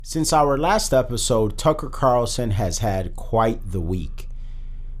Since our last episode, Tucker Carlson has had quite the week.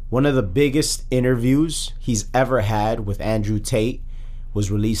 One of the biggest interviews he's ever had with Andrew Tate was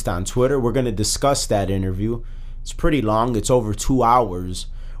released on Twitter. We're going to discuss that interview. It's pretty long. It's over 2 hours.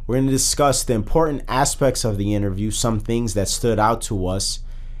 We're going to discuss the important aspects of the interview, some things that stood out to us.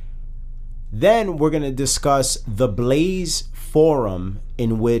 Then we're going to discuss the Blaze Forum,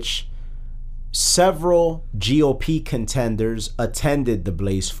 in which several GOP contenders attended the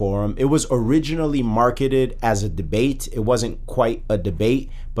Blaze Forum. It was originally marketed as a debate. It wasn't quite a debate,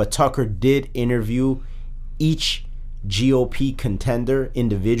 but Tucker did interview each GOP contender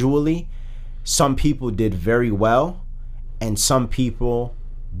individually. Some people did very well, and some people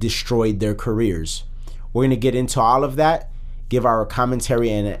destroyed their careers. We're going to get into all of that, give our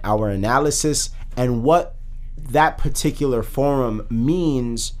commentary and our analysis, and what that particular forum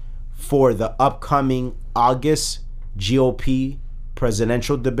means for the upcoming August GOP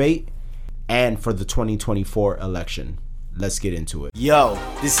presidential debate and for the 2024 election. Let's get into it. Yo,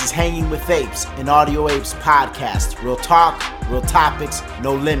 this is Hanging with Apes, an Audio Apes podcast. Real talk, real topics,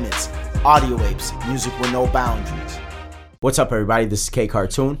 no limits. Audio Apes, music with no boundaries. What's up, everybody? This is K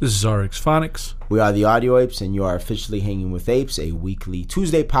Cartoon. This is RX Phonics. We are the Audio Apes, and you are officially Hanging with Apes, a weekly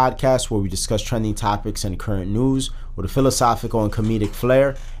Tuesday podcast where we discuss trending topics and current news with a philosophical and comedic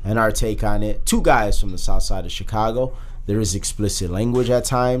flair and our take on it. Two guys from the south side of Chicago. There is explicit language at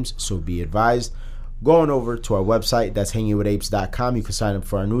times, so be advised. Going over to our website, that's hangingwithapes.com. You can sign up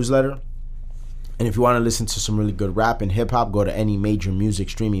for our newsletter. And if you want to listen to some really good rap and hip-hop, go to any major music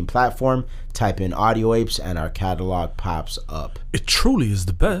streaming platform, type in Audio Apes, and our catalog pops up. It truly is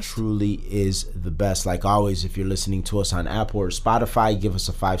the best. It truly is the best. Like always, if you're listening to us on Apple or Spotify, give us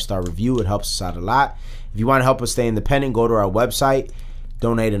a 5-star review. It helps us out a lot. If you want to help us stay independent, go to our website,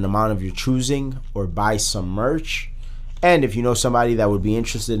 donate an amount of your choosing, or buy some merch. And if you know somebody that would be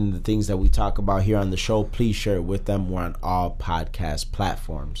interested in the things that we talk about here on the show, please share it with them. We're on all podcast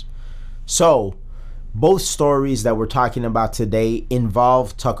platforms. So, both stories that we're talking about today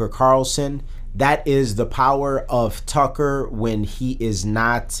involve Tucker Carlson. That is the power of Tucker when he is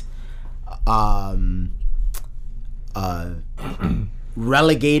not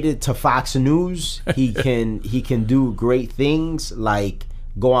relegated to Fox News. He can do great things like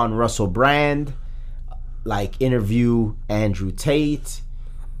go on Russell Brand, like interview Andrew Tate,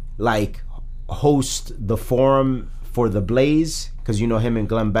 like host the forum for the Blaze, because you know him and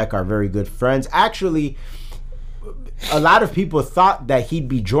Glenn Beck are very good friends. Actually, a lot of people thought that he'd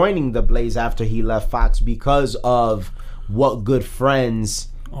be joining the Blaze after he left Fox because of what good friends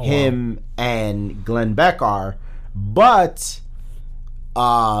him and Glenn Beck are. But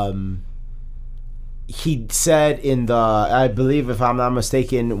he said in the, I believe if I'm not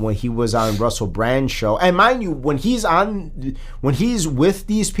mistaken, when he was on Russell Brand's show, and mind you, when he's with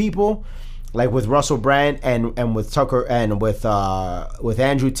these people, like with Russell Brand and with Tucker and with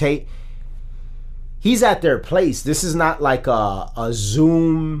Andrew Tate, he's at their place. This is not like a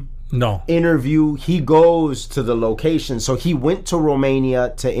Zoom interview. He goes to the location. So he went to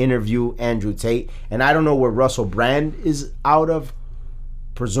Romania to interview Andrew Tate, and I don't know where Russell Brand is out of.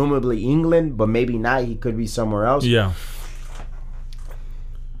 Presumably England, but maybe not. He could be somewhere else. Yeah.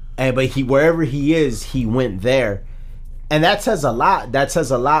 But wherever he is, he went there. And that says a lot. That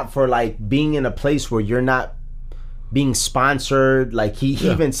says a lot for like being in a place where you're not being sponsored. Like he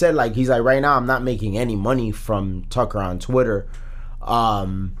even said, like he's like, right now I'm not making any money from Tucker on Twitter.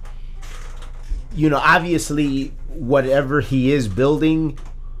 Obviously whatever he is building,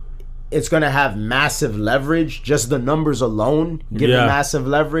 it's going to have massive leverage. Just the numbers alone give him massive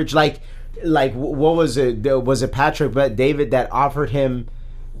leverage. Like what was it? Was it Patrick Bet-David that offered him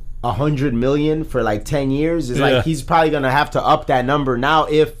 $100 million for like 10 years? It's like he's probably going to have to up that number now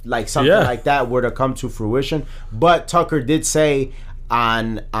if like something like that were to come to fruition. But Tucker did say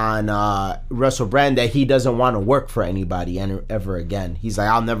on Russell Brand that he doesn't want to work for anybody ever again. He's like,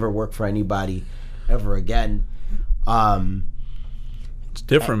 I'll never work for anybody ever again. It's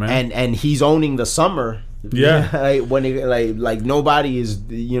different, man. And he's owning the summer. Yeah. When like nobody is,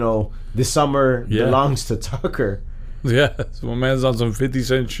 the summer belongs to Tucker. Yeah, so my man's on some 50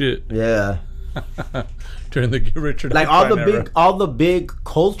 Cent shit. Yeah. During the Get Rich or Die like Trying all the big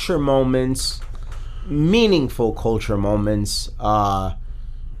culture moments, meaningful culture moments,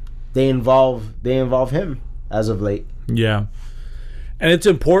 they involve him as of late. Yeah. And it's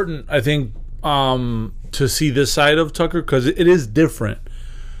important, I think, to see this side of Tucker because it is different.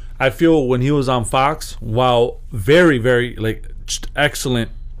 I feel when he was on Fox, while very, very just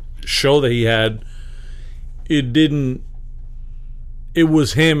excellent show that he had, it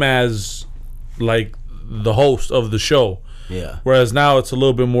was him as like the host of the show. Yeah. Whereas now it's a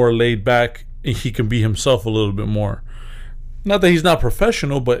little bit more laid back. He can be himself a little bit more. Not that he's not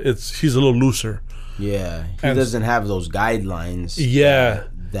professional, but he's a little looser. Yeah. He doesn't have those guidelines. Yeah.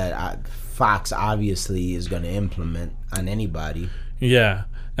 That Fox obviously is going to implement on anybody. Yeah.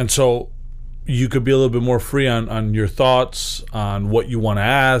 And so you could be a little bit more free on your thoughts, on what you want to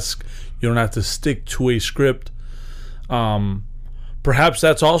ask. You don't have to stick to a script. Perhaps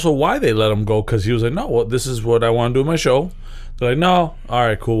that's also why they let him go, because he was like, no, well, this is what I want to do in my show. They're like, no, all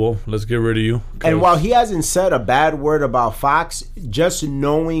right, cool, well, let's get rid of you. And while he hasn't said a bad word about Fox, just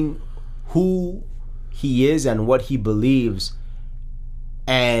knowing who he is and what he believes,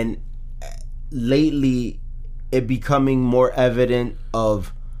 and lately it becoming more evident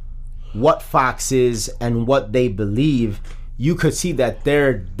of what Fox is and what they believe, you could see that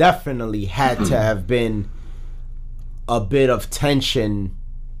there definitely had to have been a bit of tension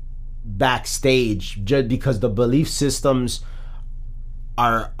backstage, just because the belief systems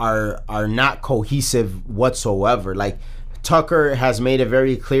are not cohesive whatsoever. Like, Tucker has made it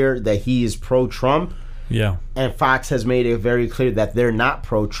very clear that he is pro-Trump. Yeah. And Fox has made it very clear that they're not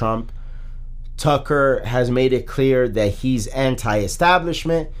pro-Trump. Tucker has made it clear that he's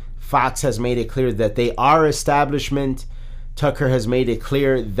anti-establishment. Fox has made it clear that they are establishment. Tucker has made it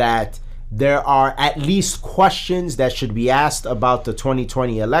clear that there are at least questions that should be asked about the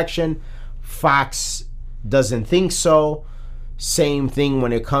 2020 election. Fox doesn't think so. Same thing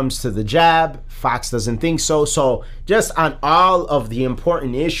when it comes to the jab. Fox doesn't think so. So just on all of the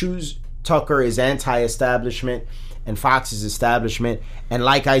important issues, Tucker is anti-establishment and Fox is establishment. And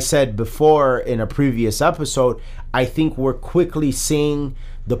like I said before in a previous episode, I think we're quickly seeing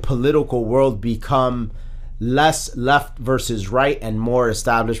the political world become less left versus right and more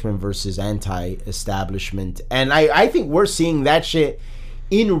establishment versus anti-establishment. And I think we're seeing that shit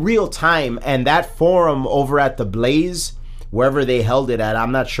in real time. And that forum over at the Blaze, wherever they held it at,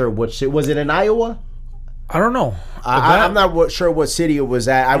 I'm not sure what city. Was it in Iowa? I don't know. I'm not sure what city it was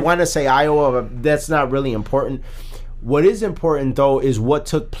at. I want to say Iowa, but that's not really important. What is important, though, is what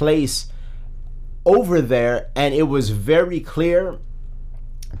took place over there. And it was very clear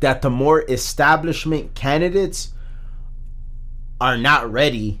that the more establishment candidates are not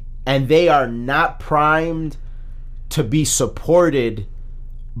ready, and they are not primed to be supported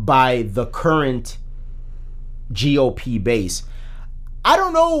by the current GOP base. I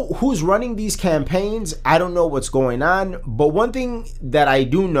don't know who's running these campaigns. I don't know what's going on. But one thing that I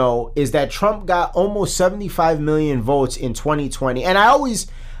do know is that Trump got almost 75 million votes in 2020. And I always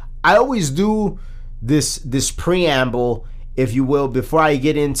do this preamble, if you will, before I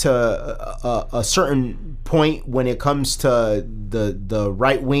get into a certain point when it comes to the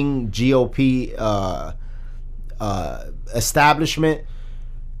right-wing GOP establishment.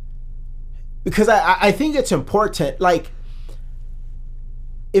 Because I think it's important. Like,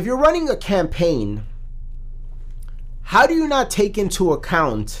 if you're running a campaign, how do you not take into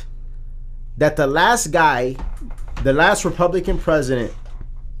account that the last Republican president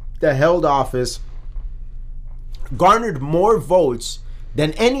that held office garnered more votes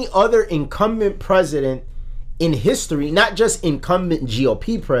than any other incumbent president in history, not just incumbent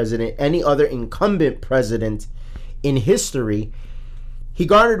GOP president, any other incumbent president in history? He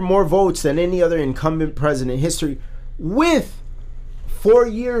garnered more votes than any other incumbent president in history, with 4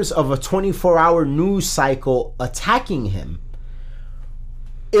 years of a 24-hour news cycle attacking him.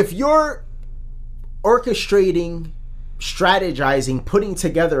 If you're orchestrating, strategizing, putting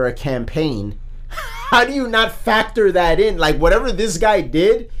together a campaign, how do you not factor that in? Like, whatever this guy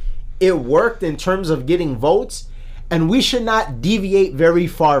did, it worked in terms of getting votes, and we should not deviate very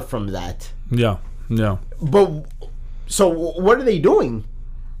far from that. Yeah. But so what are they doing?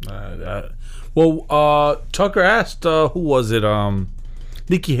 Tucker asked, who was it?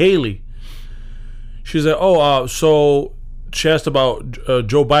 Nikki Haley. She's like, so she asked about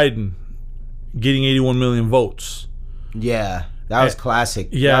Joe Biden getting 81 million votes. Yeah, that was classic.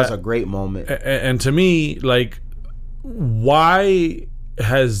 Yeah, that was a great moment. And to me, like, why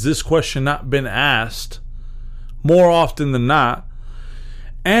has this question not been asked more often than not?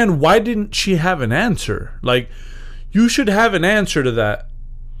 And why didn't she have an answer? Like, you should have an answer to that.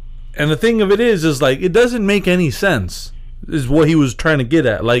 And the thing of it is like, it doesn't make any sense, is what he was trying to get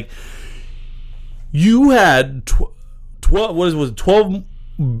at. Like, you had 12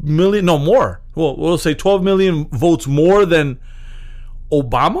 million, no more. Well, we'll say 12 million votes more than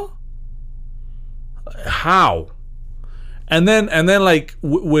Obama? How? And then like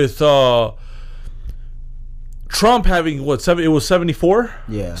with Trump having what, it was 74?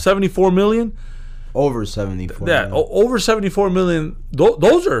 Yeah. 74 million? Over 74 Yeah, million. over 74 million.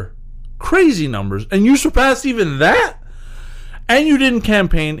 Those are crazy numbers. And you surpassed even that? and you didn't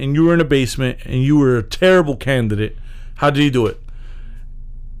campaign, and you were in a basement, and you were a terrible candidate. How did you do it?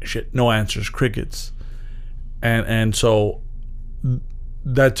 Shit, no answers, crickets. And so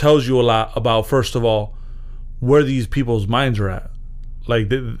that tells you a lot about, first of all, where these people's minds are at.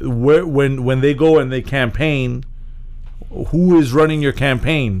 Like, when they go and they campaign, who is running your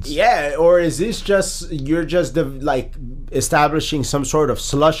campaigns? Yeah, or is this just you're just like establishing some sort of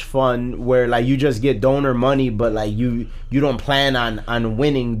slush fund where like you just get donor money, but like you don't plan on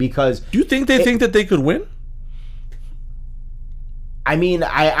winning? Because Do you think they think that they could win? I mean,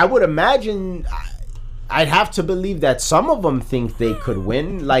 I would imagine, I'd have to believe that some of them think they could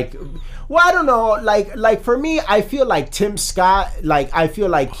win. Like, well, I don't know. Like for me, I feel like Tim Scott. Like, I feel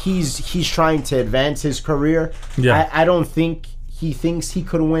like he's trying to advance his career. Yeah. I don't think he thinks he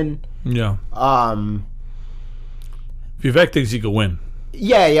could win. Yeah. Vivek thinks he could win.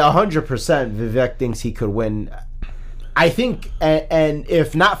 Yeah, 100%. Vivek thinks he could win. I think, and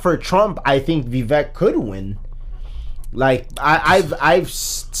if not for Trump, I think Vivek could win. Like, I've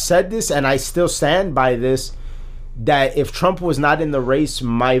said this, and I still stand by this, that if Trump was not in the race,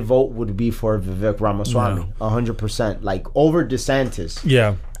 my vote would be for Vivek Ramaswamy, 100%. Like, over DeSantis.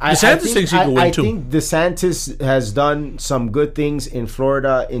 Yeah. DeSantis thinks he could win, too. I think DeSantis has done some good things in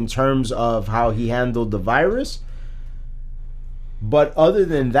Florida in terms of how he handled the virus. But other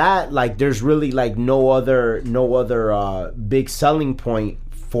than that, like, there's really, like, no other big selling point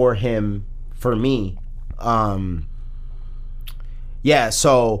for him, for me. Yeah,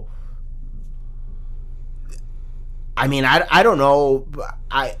 so I mean, I don't know.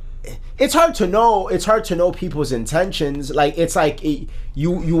 It's hard to know. It's hard to know people's intentions. Like, it's like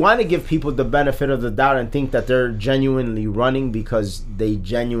you want to give people the benefit of the doubt and think that they're genuinely running because they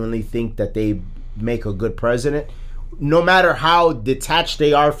genuinely think that they make a good president. No matter how detached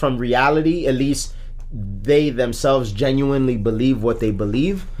they are from reality, at least they themselves genuinely believe what they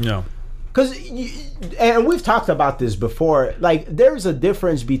believe. Yeah. Because, and we've talked about this before, like, there's a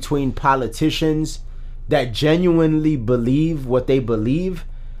difference between politicians that genuinely believe what they believe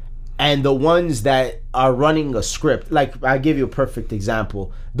and the ones that are running a script. Like, I'll give you a perfect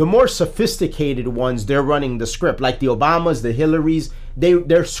example. The more sophisticated ones, they're running the script. Like the Obamas, the Hillarys,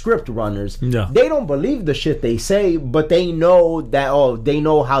 they're script runners. Yeah. They don't believe the shit they say, but they know that, they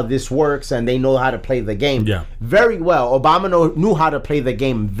know how this works and they know how to play the game very well. Obama knew how to play the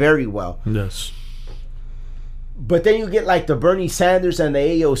game very well. Yes. But then you get like the Bernie Sanders and the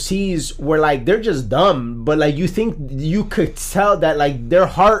AOCs where like they're just dumb, but like you think you could tell that like their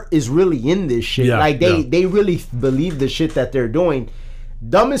heart is really in this shit. Like they really believe the shit that they're doing.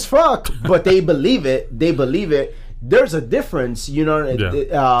 Dumb as fuck, but they believe it. They believe it. There's a difference, you know.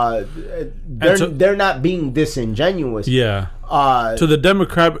 They're not being disingenuous. Yeah. To the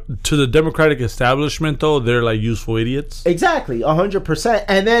Democratic establishment, though, they're like useful idiots. Exactly, 100%.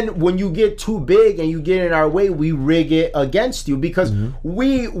 And then when you get too big and you get in our way, we rig it against you because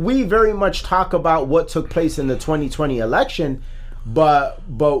we very much talk about what took place in the 2020 election, but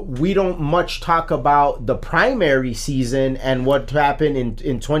we don't much talk about the primary season and what happened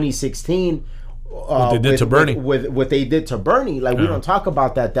in 2016. What they did to Bernie. With what they did to Bernie. Like, we don't talk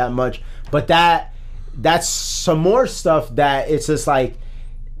about that much. But that's some more stuff that it's just like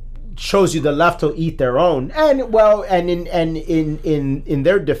shows you the left will eat their own. And well, and in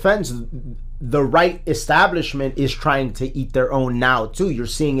their defense, the right establishment is trying to eat their own now too. You're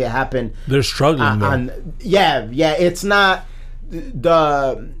seeing it happen. They're struggling. It's not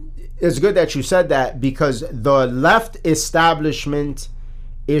the. It's good that you said that because the left establishment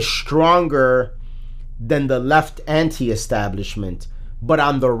is stronger than the left anti-establishment. But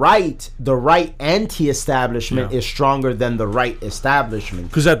on the right anti-establishment is stronger than the right establishment.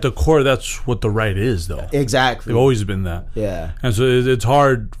 Because at the core, that's what the right is, though. Exactly. They've always been that. Yeah. And so it's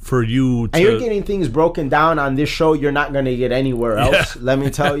hard for you to... And you're getting things broken down on this show you're not going to get anywhere else. Let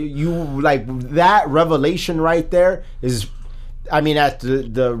me tell you. You, like, that revelation right there is... I mean, at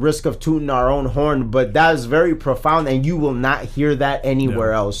the risk of tooting our own horn, but that is very profound, and you will not hear that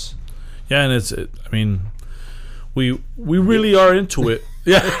anywhere else. Yeah, and I mean, we really are into it.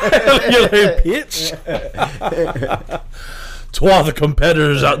 Yeah, you're like, bitch. To all the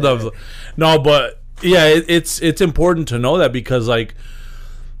competitors out there. No, but yeah, it's important to know that because like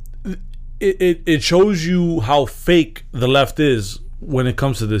it shows you how fake the left is when it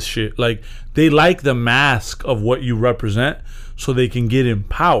comes to this shit. Like, they like the mask of what you represent so they can get in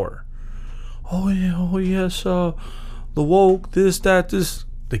power. Oh yes, the woke, this.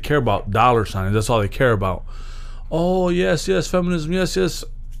 They care about dollar signs. That's all they care about. Oh yes, feminism, yes,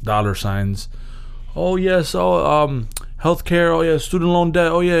 dollar signs. Oh yes, healthcare. Oh yeah, student loan debt.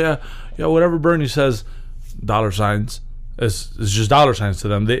 Oh yeah, whatever Bernie says, dollar signs. It's just dollar signs to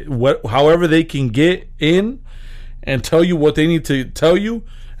them. However they can get in and tell you what they need to tell you,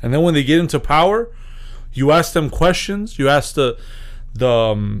 and then when they get into power, you ask them questions. You ask the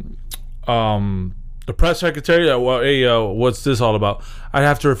press secretary, hey, what's this all about? I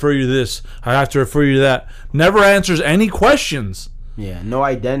have to refer you to this. I have to refer you to that. Never answers any questions. Yeah, no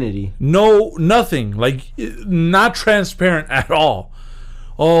identity. No, nothing. Like, not transparent at all.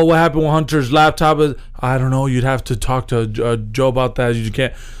 Oh, what happened with Hunter's laptop? I don't know. You'd have to talk to Joe about that. You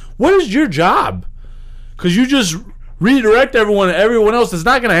can't. What is your job? Because you just redirect everyone else that's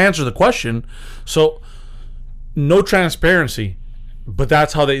not going to answer the question. So, no transparency. But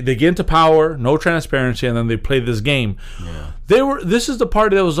that's how they get into power, no transparency, and then they play this game. Yeah. This is the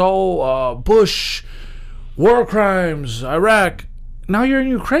party that was all Bush, war crimes, Iraq. Now you're in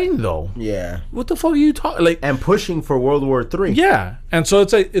Ukraine, though. Yeah. What the fuck are you talking? Like, and pushing for World War III. Yeah. And so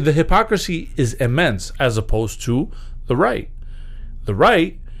it's like the hypocrisy is immense as opposed to the right. The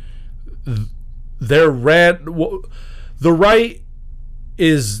right, they're red. The right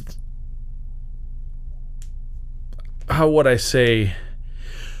is, how would I say?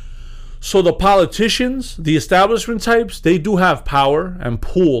 So the politicians, the establishment types, they do have power and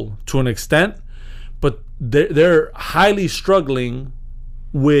pull to an extent, but they're highly struggling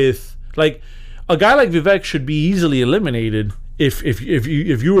with, like, a guy like Vivek should be easily eliminated. If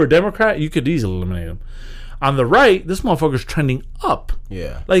you were a Democrat, you could easily eliminate him. On the right, this motherfucker's trending up.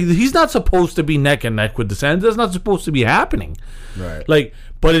 Yeah. Like, he's not supposed to be neck and neck with DeSantis. That's not supposed to be happening. Right. Like,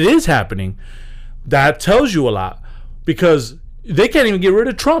 but it is happening. That tells you a lot. Because they can't even get rid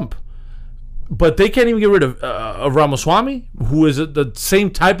of Trump. But they can't even get rid of Ramaswamy, who is the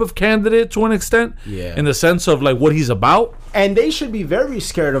same type of candidate to an extent. Yeah. In the sense of, like, what he's about. And they should be very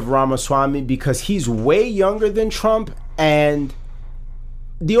scared of Ramaswamy because he's way younger than Trump. And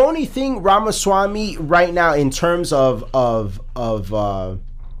the only thing Ramaswamy right now in terms of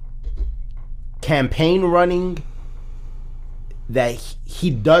campaign running that he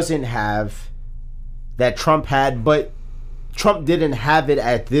doesn't have, that Trump had, but Trump didn't have it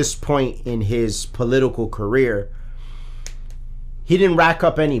at this point in his political career. He didn't rack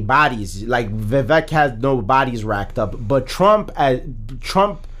up any bodies. Like, Vivek had no bodies racked up. But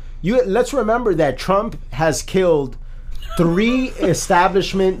let's remember that Trump has killed 3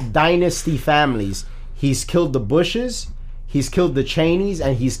 establishment dynasty families. He's killed the Bushes, he's killed the Cheneys,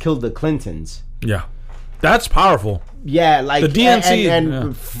 and he's killed the Clintons. Yeah. That's powerful. Yeah, like the DNC.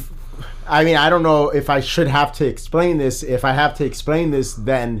 And I mean, I don't know if I should have to explain this. If I have to explain this,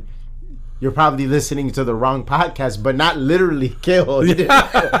 then you're probably listening to the wrong podcast, but not literally killed. We're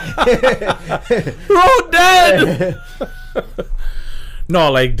all dead.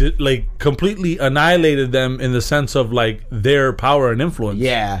 No, like completely annihilated them in the sense of, like, their power and influence.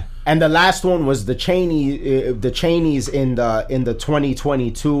 Yeah. And the last one was the Cheneys in the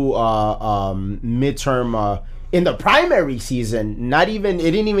 2022 midterm in the primary season. It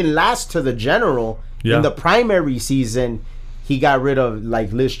didn't even last to the general. Yeah. In the primary season, he got rid of,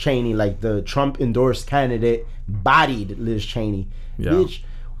 like, Liz Cheney, like the Trump endorsed candidate, bodied Liz Cheney. Yeah. Bitch,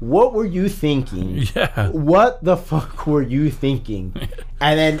 what were you thinking? Yeah. What the fuck were you thinking?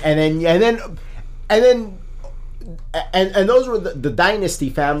 And those were the dynasty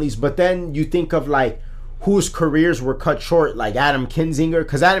families. But then you think of, like, whose careers were cut short, like Adam Kinzinger,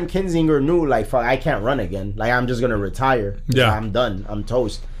 because Adam Kinzinger knew, like, fuck, I can't run again. Like, I'm just gonna retire. Yeah, I'm done. I'm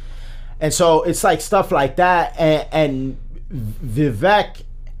toast. And so it's like stuff like that. And Vivek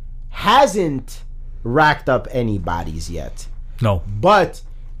hasn't racked up any bodies yet. No, but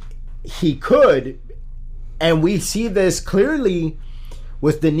he could, and we see this clearly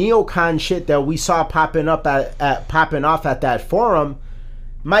with the neocon shit that we saw popping off at that forum.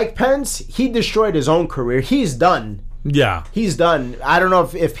 Mike Pence, he destroyed his own career. He's done. Yeah. He's done. I don't know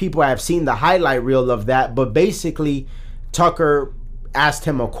if people have seen the highlight reel of that, but basically Tucker asked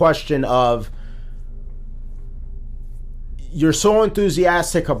him a question of, you're so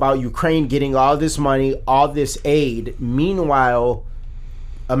enthusiastic about Ukraine getting all this money, all this aid. Meanwhile,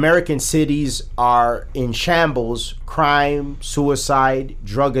 American cities are in shambles. Crime, suicide,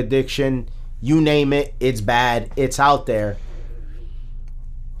 drug addiction, you name it, it's bad. It's out there.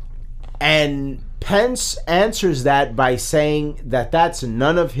 And Pence answers that by saying that that's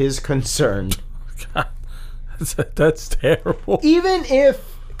none of his concern. God, that's terrible. Even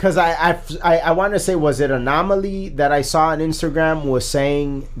if, because I want to say, was it Anomaly that I saw on Instagram was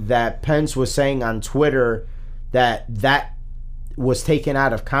saying that Pence was saying on Twitter that was taken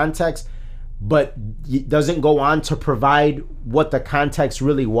out of context, but doesn't go on to provide what the context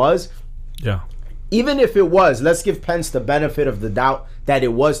really was. Yeah. even if it was, let's give Pence the benefit of the doubt that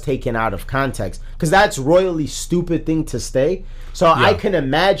it was taken out of context, because that's royally stupid thing to say. So I can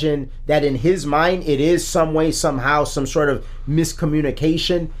imagine that in his mind, it is some way, somehow, some sort of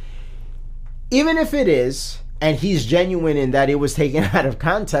miscommunication. Even if it is, and he's genuine in that it was taken out of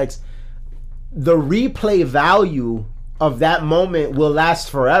context, the replay value of that moment will last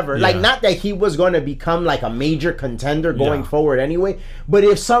forever. Like, not that he was going to become like a major contender going forward anyway, but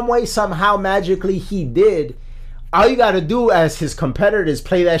if some way, somehow, magically he did, all you got to do as his competitor is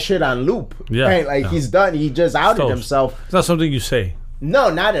play that shit on loop. Right? Like, he's done. He just outed himself. It's not something you say. No,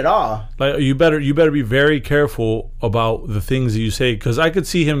 not at all. Like, you better be very careful about the things that you say, because I could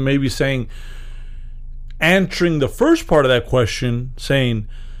see him maybe answering the first part of that question, saying,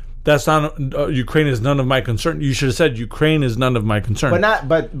 "That's not Ukraine is none of my concern." You should have said Ukraine is none of my concern.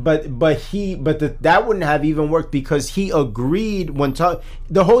 That wouldn't have even worked, because he agreed when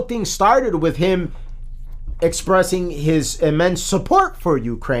the whole thing started with him expressing his immense support for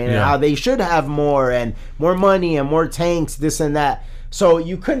Ukraine and how they should have more money and more tanks, this and that. So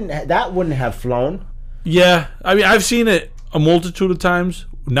that wouldn't have flown. Yeah, I mean, I've seen it a multitude of times,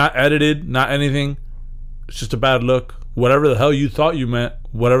 not edited, not anything. It's just a bad look. Whatever the hell you thought you meant,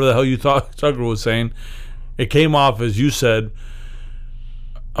 whatever the hell you thought Tucker was saying, it came off as you said,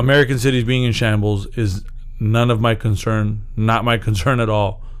 American cities being in shambles is none of my concern, not my concern at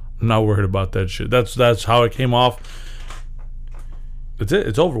all. I'm not worried about that shit. That's how it came off. That's it.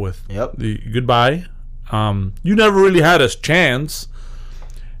 It's over with. Yep. Goodbye. You never really had a chance.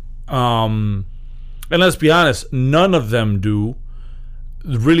 And let's be honest, none of them do.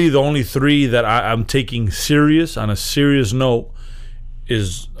 Really, the only three that I'm taking serious, on a serious note,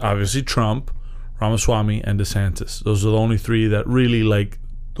 is obviously Trump, Ramaswamy, and DeSantis. Those are the only three that really, like,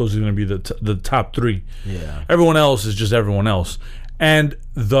 those are going to be the top three. Yeah. Everyone else is just everyone else. And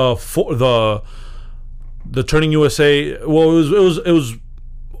the Turning USA, well, it was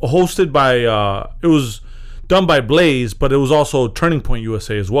hosted by it was done by Blaze, but it was also Turning Point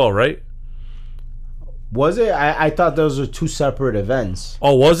USA as well, right? Was it? I thought those were two separate events.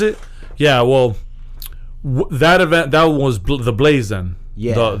 Oh, was it? Yeah, well, that event, that was the Blaze then.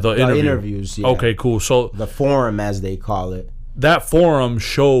 Yeah, the interviews. Yeah. Okay, cool. So the forum, as they call it. That forum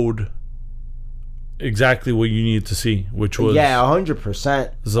showed exactly what you needed to see, which was 100%.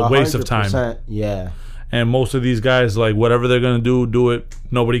 It was a waste of time. Yeah. And most of these guys, like, whatever they're gonna do it.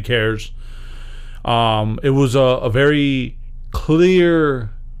 Nobody cares. It was a very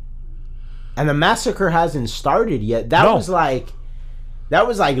clear. And the massacre hasn't started yet. That was like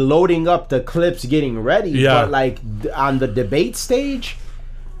loading up the clips, getting ready. Yeah. But like on the debate stage.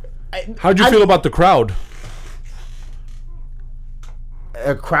 How'd you feel about the crowd?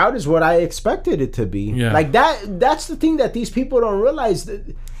 A crowd is what I expected it to be. Yeah. Like that's the thing that these people don't realize.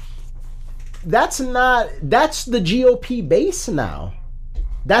 That's the GOP base now.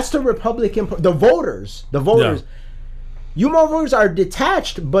 That's the Republican, the voters. Yeah. You voters are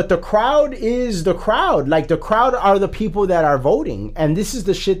detached, but the crowd is the crowd. Like, the crowd are the people that are voting, and this is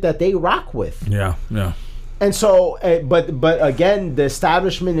the shit that they rock with. Yeah. And so, but again, the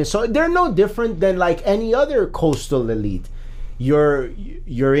establishment is they're no different than like any other coastal elite. You're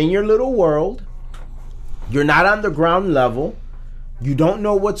in your little world. You're not on the ground level. You don't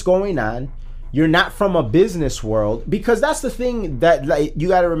know what's going on. You're not from a business world, because that's the thing that, like, you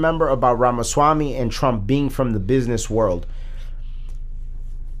got to remember about Ramaswamy and Trump being from the business world.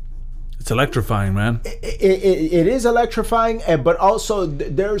 It's electrifying, man. It is electrifying, but also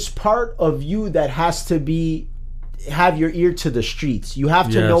there's part of you that has to have your ear to the streets. You have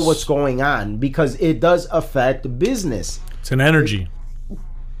to know what's going on, because it does affect business. It's an energy.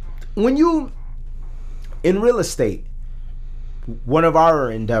 When you, in real estate, one of our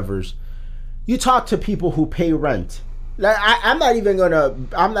endeavors, you talk to people who pay rent. Like, I'm not even gonna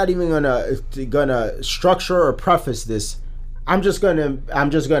structure or preface this. I'm just gonna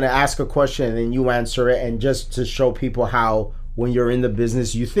ask a question and then you answer it, and just to show people how, when you're in the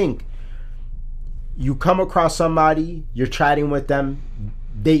business, you think. You come across somebody, you're chatting with them,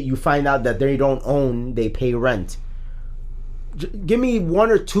 you find out that they don't own, they pay rent. Give me 1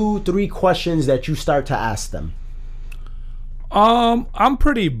 or 2, 3 questions that you start to ask them. I'm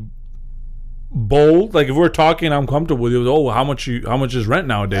pretty bold. Like, if we're talking, I'm comfortable with you. Oh, how much is rent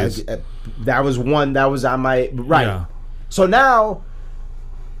nowadays? That was one that was on my right. Yeah. So now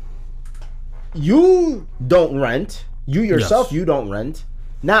you don't rent. You yourself, you don't rent.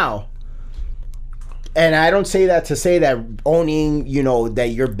 Now, and I don't say that to say that owning, you know,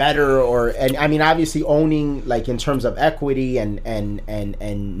 that you're better, or, and I mean, obviously owning, like, in terms of equity and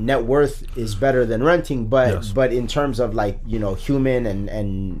net worth is better than renting, but Yes. but in terms of, like, you know, human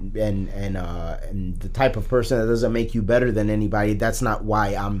and the type of person that doesn't make you better than anybody, that's not why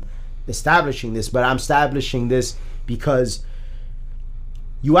I'm establishing this. But I'm establishing this because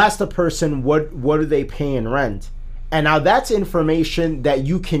you ask the person what do they pay in rent, and now that's information that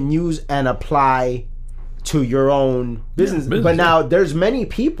you can use and apply to your own business. But now there's many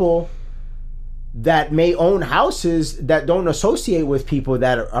people that may own houses that don't associate with people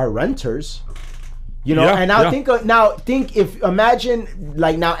that are renters, you know. And now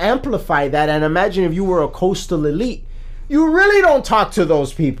amplify that, and imagine if you were a coastal elite. You really don't talk to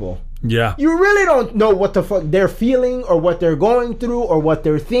those people. Yeah. You really don't know what the fuck they're feeling, or what they're going through, or what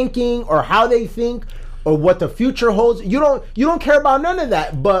they're thinking, or how they think, or what the future holds. You don't care about none of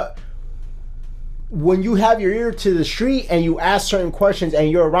that. But when you have your ear to the street and you ask certain questions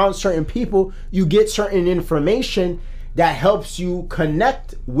and you're around certain people, you get certain information that helps you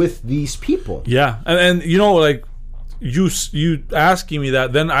connect with these people. Yeah. And you know, like, you asking me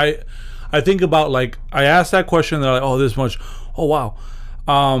that, then I think about, like, I asked that question, they're like, oh, this much. Oh, wow.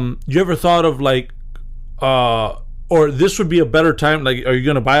 You ever thought of, like, or this would be a better time, like, are you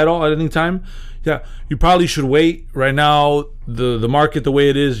going to buy it all at any time? Yeah, you probably should wait. Right now, the market the way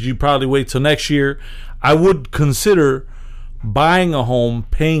it is, you probably wait till next year. I would consider buying a home,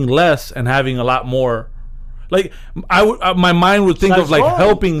 paying less, and having a lot more. Like, my mind would think of, like,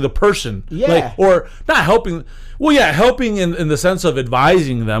 helping the person. Yeah. Like, or not helping. Well, yeah, helping in the sense of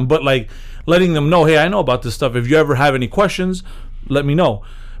advising them, but, like, letting them know, hey, I know about this stuff. If you ever have any questions, let me know.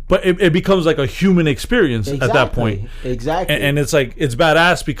 But it becomes like a human experience at that point. Exactly. And it's like, it's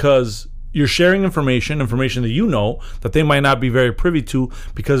badass because you're sharing information that you know that they might not be very privy to,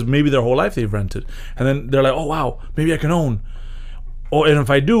 because maybe their whole life they've rented. And then they're like, oh, wow, maybe I can own. Oh, and if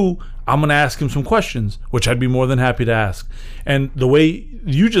I do, I'm going to ask him some questions, which I'd be more than happy to ask. And the way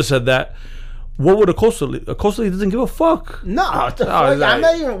you just said that, what would a coastal doesn't give a fuck. No, I'm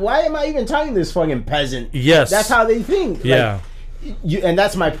not even. Why am I even talking to this fucking peasant? Yes, that's how they think. Yeah, like, and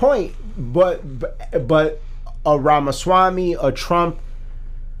that's my point. But a Ramaswamy, a Trump,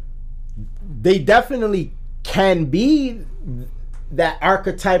 they definitely can be that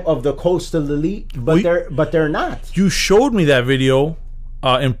archetype of the coastal elite, but they're not. You showed me that video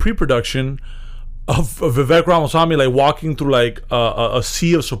in pre-production of Vivek Ramaswamy, like, walking through, like, a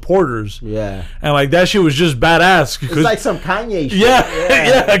sea of supporters. Yeah, and, like, that shit was just badass. It's like some Kanye shit.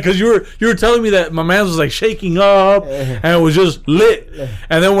 Yeah, because you were telling me that my man was, like, shaking up and it was just lit.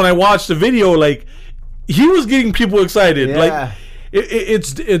 And then when I watched the video, like, he was getting people excited. Yeah. Like,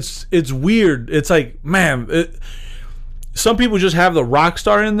 it's weird. It's like, man, some people just have the rock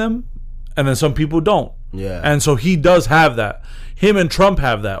star in them, and then some people don't. Yeah, and so he does have that. Him and Trump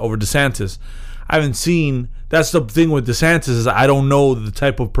have that over DeSantis. I haven't seen. That's the thing with DeSantis, is I don't know the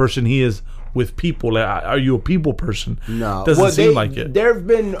type of person he is with people. Like, are you a people person? No, doesn't seem like it. There have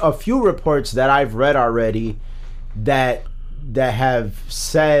been a few reports that I've read already that have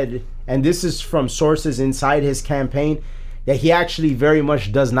said, and this is from sources inside his campaign, that he actually very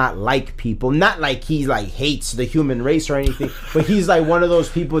much does not like people. Not like he, like, hates the human race or anything, but he's like one of those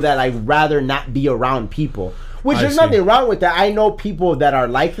people that I'd rather not be around people. Which there's nothing wrong with that. I know people that are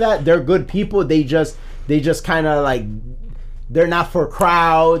like that. They're good people. They just kind of, like, they're not for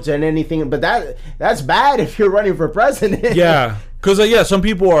crowds and anything. But that's bad if you're running for president. Yeah, because some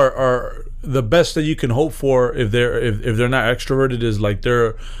people are the best that you can hope for if they're not extroverted is, like,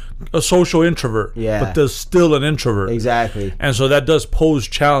 they're a social introvert, but they're still an introvert. Exactly. And so that does pose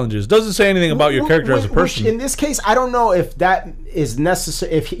challenges. Doesn't say anything about your character as a person. In this case, I don't know if that is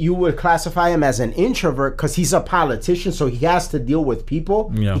necessary, if you would classify him as an introvert, because he's a politician, so he has to deal with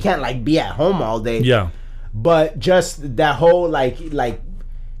people. Yeah. He can't, like, be at home all day. Yeah. But just that whole, like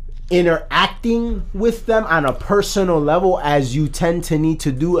interacting with them on a personal level, as you tend to need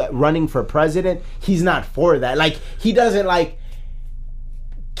to do running for president, he's not for that. Like, he doesn't, like,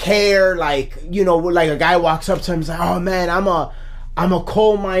 care, like, you know, like a guy walks up to him, he's like, oh man, I'm a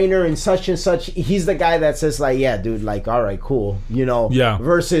coal miner and such. He's the guy that says, like, yeah, dude, like, all right, cool, you know. Yeah.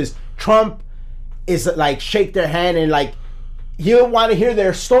 Versus Trump is like, shake their hand and, like, he'll want to hear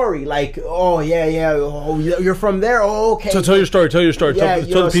their story, like, oh yeah, oh, you're from there, oh, okay. So tell your story. Yeah,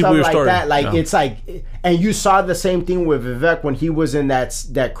 tell the people your story. That. Like, it's like, and you saw the same thing with Vivek when he was in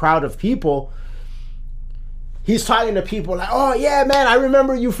that crowd of people. He's talking to people like, oh yeah, man, I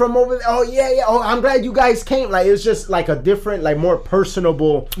remember you from over there. Oh yeah, oh, I'm glad you guys came. Like, it's just like a different, like, more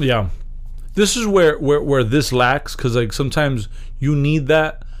personable. Yeah, this is where this lacks, because, like, sometimes you need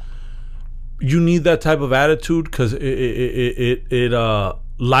that you need that type of attitude because it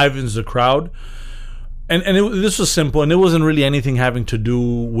livens the crowd. And this was simple, and it wasn't really anything having to do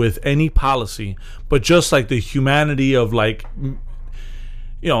with any policy, but just like the humanity of like, you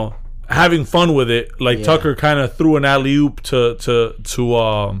know, having fun with it. Like Tucker kind of threw an alley-oop to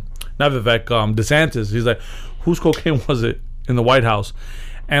not Vivek, DeSantis. He's like, whose cocaine was it in the White House?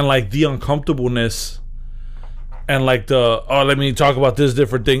 And like the uncomfortableness and like let me talk about this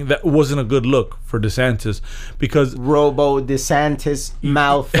different thing, that wasn't a good look for DeSantis because Robo DeSantis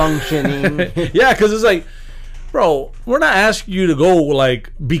malfunctioning. Yeah, because it's like, bro, we're not asking you to go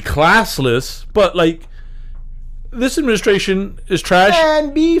like be classless, but like this administration is trash.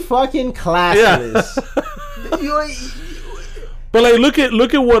 And be fucking classless. Yeah. But like,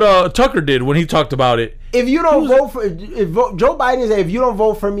 look at what Tucker did when he talked about it. If you don't Joe Biden said, if you don't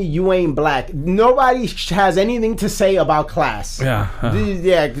vote for me, you ain't black. Nobody has anything to say about class. Yeah.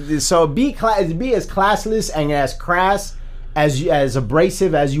 Yeah. So be as classless and as crass as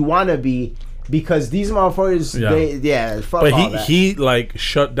abrasive as you want to be, because these motherfuckers, fuck but all that. he like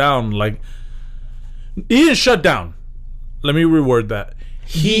shut down. Like, he didn't shut down. Let me reword that.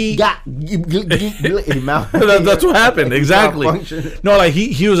 He got that's what happened exactly. No, like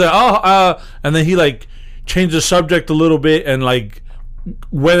he was like, and then he like changed the subject a little bit and like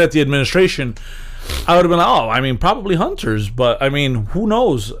went at the administration. I would have been like, I mean, probably hunters, but I mean, who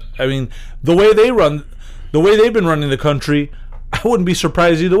knows? I mean, the way they've been running the country, I wouldn't be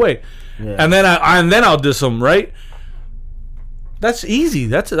surprised either way. Yeah. And then I'll diss them, right? That's easy.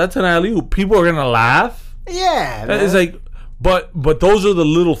 That's an alley-oop. People are gonna laugh. Yeah, man. It's like. But those are the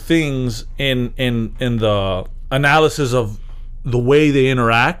little things in the analysis of the way they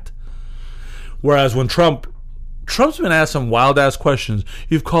interact. Whereas when Trump's been asked some wild ass questions.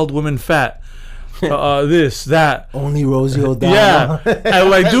 You've called women fat, this, that. Only Rosie O'Donnell. Yeah, and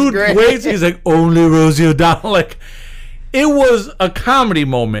like, dude, wait. He's like, only Rosie O'Donnell. Like, it was a comedy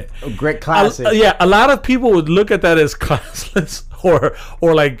moment. A great classic. A lot of people would look at that as classless or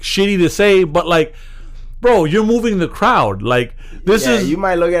like shitty to say, but like, bro, you're moving the crowd. Like, this is... You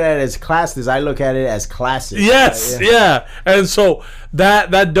might look at it as classless. I look at it as classic. Yes, yeah. And so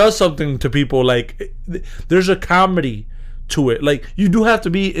that does something to people. Like, there's a comedy to it. Like, you do have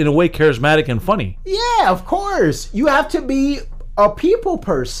to be, in a way, charismatic and funny. Yeah, of course. You have to be a people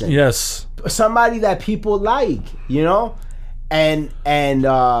person. Yes. Somebody that people like, you know? And like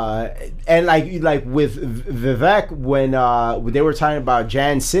with Vivek, when they were talking about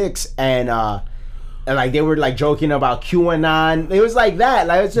Jan 6 and like they were like joking about QAnon. It was like that.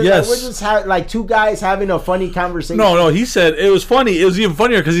 Like, it's just like, we're just like two guys having a funny conversation. No, he said it was funny. It was even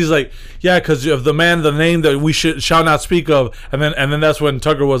funnier because he's like, yeah, because of the name that we shall not speak of. And then that's when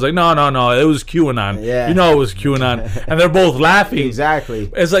Tucker was like, no, it was QAnon. Yeah, you know it was QAnon. And they're both laughing.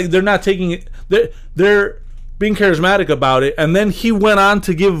 Exactly. It's like they're not taking it. They're being charismatic about it. And then he went on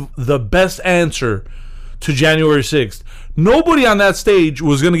to give the best answer to January 6th. Nobody on that stage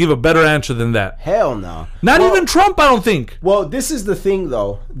was going to give a better answer than that. Hell no. Not even Trump, I don't think. Well, this is the thing,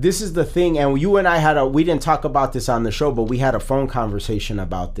 though. This is the thing, and you and I we didn't talk about this on the show, but we had a phone conversation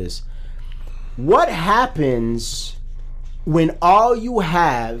about this. What happens when all you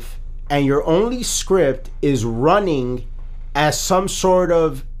have and your only script is running as some sort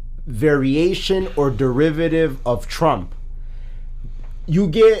of variation or derivative of Trump? You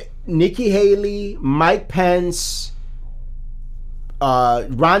get Nikki Haley, Mike Pence,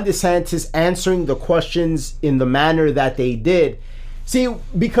 Ron DeSantis answering the questions in the manner that they did. See,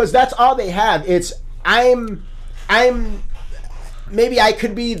 because that's all they have. It's I'm maybe I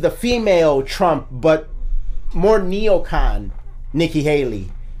could be the female Trump, but more neocon Nikki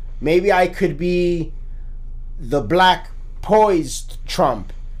Haley. Maybe I could be the black poised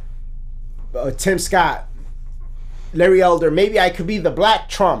Trump, Tim Scott, Larry Elder. Maybe I could be the black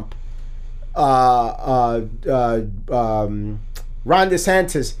Trump, Ron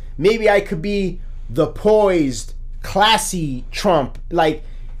DeSantis. Maybe I could be the poised, classy Trump. Like,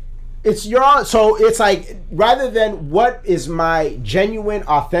 it's so it's like, rather than what is my genuine,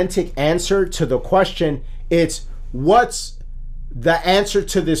 authentic answer to the question, it's what's the answer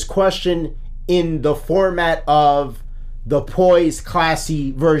to this question in the format of the poised,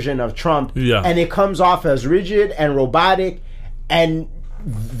 classy version of Trump. Yeah. And it comes off as rigid and robotic, and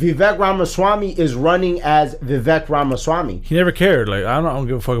Vivek Ramaswamy is running as Vivek Ramaswamy. He never cared. Like, I don't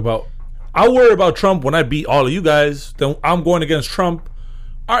give a fuck about... I'll worry about Trump when I beat all of you guys. Then I'm going against Trump.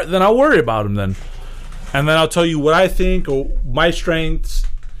 All right, then I'll worry about him then. And then I'll tell you what I think or my strengths.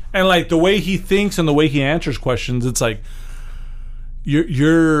 And like the way he thinks and the way he answers questions, it's like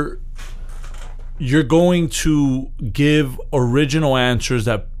you're going to give original answers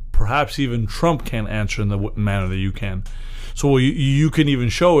that perhaps even Trump can't answer in the manner that you can. So what you can even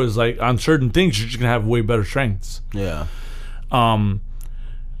show is like on certain things you're just gonna have way better strengths. Yeah. And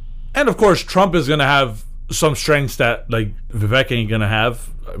of course Trump is gonna have some strengths that like Vivek ain't gonna have.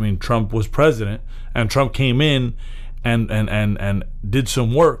 I mean, Trump was president, and Trump came in and did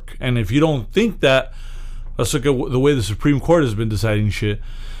some work. And if you don't think that, let's look at the way the Supreme Court has been deciding shit.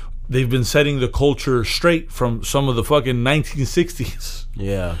 They've been setting the culture straight from some of the fucking 1960s.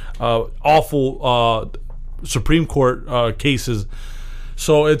 Yeah. Awful Supreme Court cases.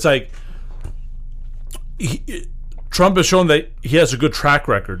 So it's like Trump has shown that he has a good track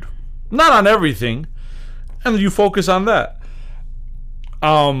record. Not on everything. And you focus on that.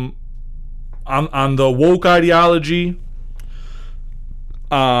 On the woke ideology,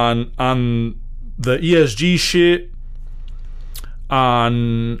 on the ESG shit,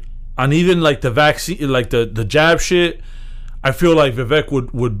 on even like the vaccine, like the jab shit, I feel like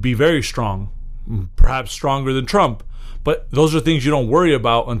Vivek would be very strong, perhaps stronger than Trump. But those are things you don't worry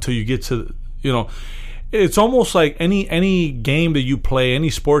about until you get to, it's almost like any game that you play,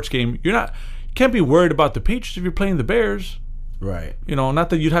 any sports game, you can't be worried about the Patriots if you're playing the Bears. Right. Not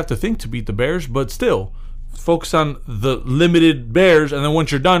that you'd have to think to beat the Bears, but still, focus on the limited Bears, and then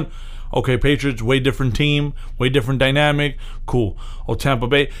once you're done, okay, Patriots, way different team, way different dynamic, cool. Oh, Tampa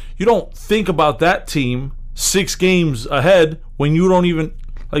Bay, you don't think about that team 6 games ahead when you don't even,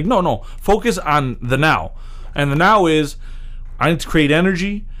 no, focus on the now. And the now is, I need to create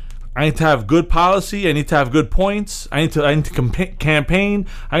energy, I need to have good policy, I need to have good points, I need to campaign,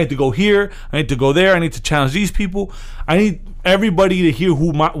 I need to go here, I need to go there, I need to challenge these people, I need everybody to hear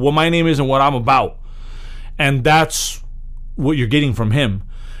what my name is and what I'm about. And that's what you're getting from him.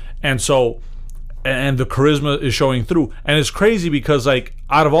 And so, and the charisma is showing through. And it's crazy because, like,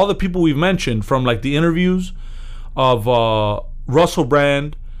 out of all the people we've mentioned, from like the interviews of Russell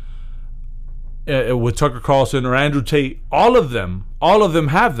Brand with Tucker Carlson or Andrew Tate, all of them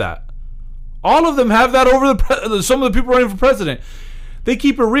have that. All of them have that over some of the people running for president. They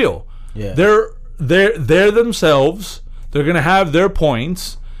keep it real. Yeah. They're themselves. They're gonna have their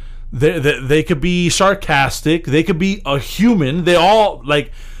points. They could be sarcastic. They could be a human. They all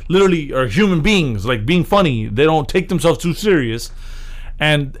like literally are human beings, like being funny. They don't take themselves too serious,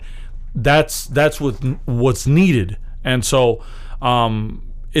 and that's what's needed. And so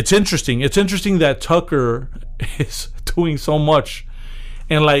it's interesting. It's interesting that Tucker is doing so much,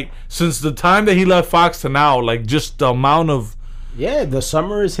 and like since the time that he left Fox to now, like just the amount of the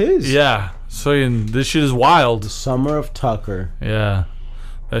summer is his. Yeah. So this shit is wild. The summer of Tucker. Yeah.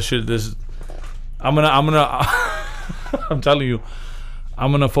 That shit. I'm gonna. I'm telling you,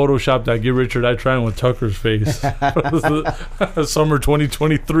 I'm gonna Photoshop that "Get Rich or Die Trying" with Tucker's face. Summer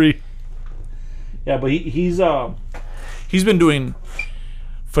 2023. Yeah, but he's been doing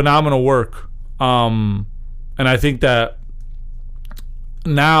phenomenal work, and I think that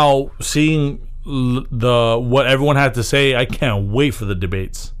now seeing what everyone had to say, I can't wait for the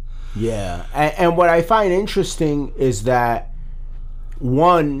debates. Yeah, and what I find interesting is that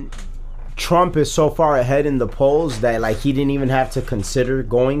one, Trump is so far ahead in the polls that like he didn't even have to consider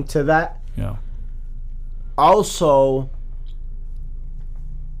going to that. Yeah. Also,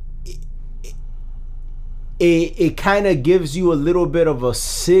 it kind of gives you a little bit of a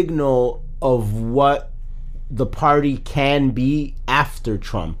signal of what the party can be after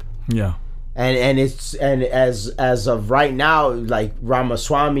Trump. Yeah. And as of right now, like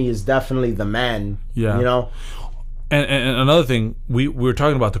Ramaswamy is definitely the man. Yeah. And another thing, we were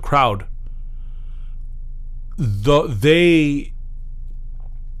talking about the crowd.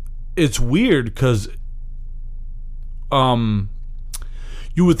 It's weird because you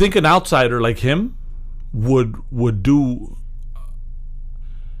would think an outsider like him would do,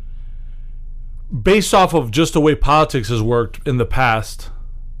 based off of just the way politics has worked in the past,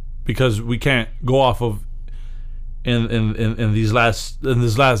 because we can't go off of in this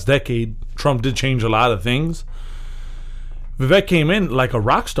last decade. Trump did change a lot of things. Vivek came in like a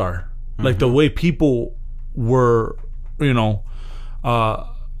rock star, like the way people were, hearing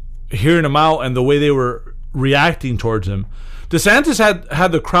him out and the way they were reacting towards him. DeSantis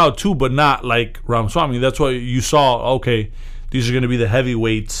had the crowd too, but not like Ramaswamy. That's why you saw, okay, these are going to be the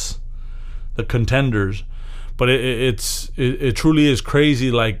heavyweights, the contenders. But it truly is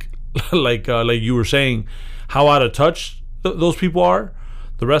crazy, like you were saying, how out of touch those people are,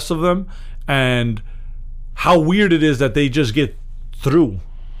 the rest of them, and how weird it is that they just get through.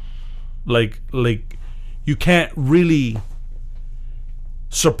 Like you can't really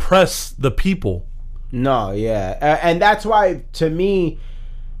suppress the people. No, yeah. And that's why, to me,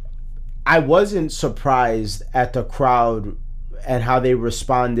 I wasn't surprised at the crowd and how they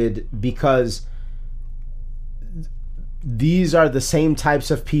responded, because these are the same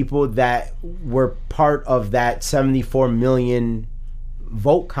types of people that were part of that 74 million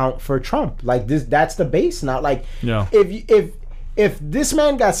vote count for Trump. Like this, that's the base now. Like, yeah. If this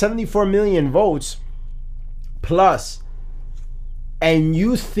man got 74 million votes plus, and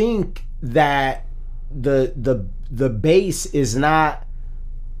you think that the base is not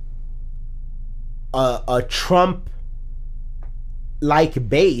a Trump like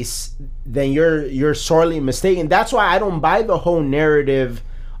base, then you're sorely mistaken. That's why I don't buy the whole narrative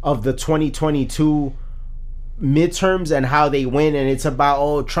of the 2022 midterms and how they win, and it's about,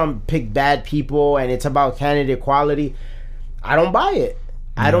 oh, Trump picked bad people and it's about candidate quality. I don't buy it.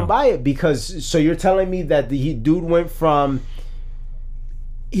 I don't buy it, because so you're telling me that the dude went from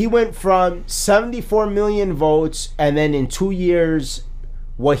 74 million votes, and then in 2 years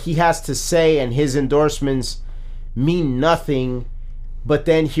what he has to say and his endorsements mean nothing. But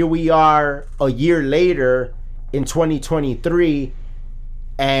then here we are a year later in 2023,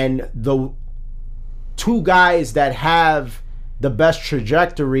 and the two guys that have the best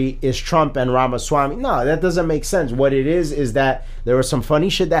trajectory is Trump and Ramaswamy. No, that doesn't make sense. What it is that there was some funny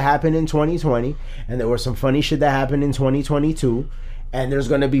shit that happened in 2020, and there was some funny shit that happened in 2022, and there's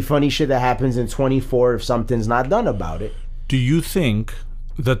going to be funny shit that happens in 24 if something's not done about it. Do you think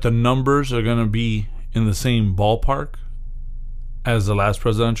that the numbers are going to be in the same ballpark as the last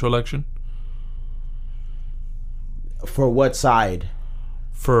presidential election? For what side?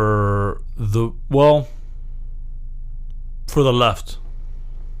 For the left.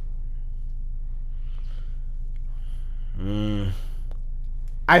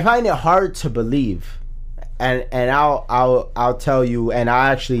 I find it hard to believe, and I'll tell you, and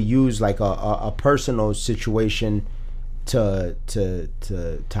I actually use like a personal situation to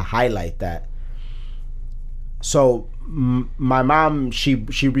highlight that. So my mom, she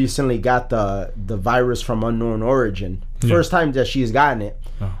recently got the virus from unknown origin. First time that she's gotten it.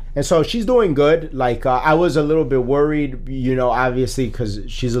 Oh. And so she's doing good. Like I was a little bit worried, obviously, because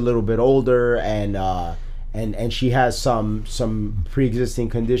she's a little bit older, and she has some pre-existing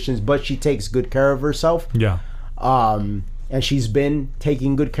conditions, but she takes good care of herself. Yeah. And she's been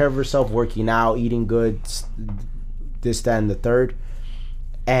taking good care of herself, working out, eating good, this, that, and the third.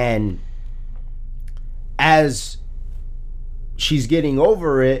 And as she's getting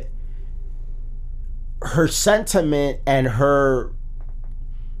over it, her sentiment and her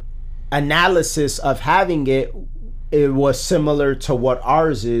analysis of having it was similar to what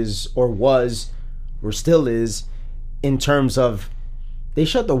ours is, or was, or still is, in terms of they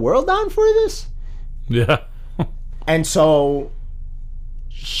shut the world down for this. Yeah. And so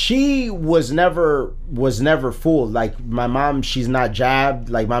she was never fooled. Like my mom, she's not jabbed.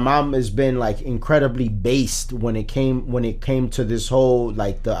 Like my mom has been like incredibly based when it came to this whole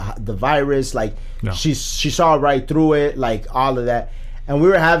like the virus. Like no. She saw right through it, like all of that. And we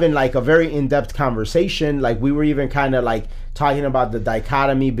were having like a very in-depth conversation. Like we were even kind of like talking about the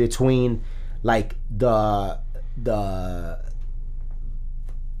dichotomy between like the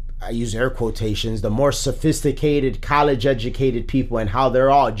I use air quotations, the more sophisticated, college-educated people, and how they're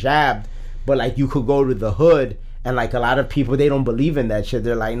all jabbed, but like you could go to the hood, and like a lot of people, they don't believe in that shit.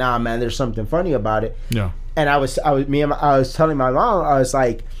 They're like, nah, man, there's something funny about it. Yeah. And I was telling my mom, I was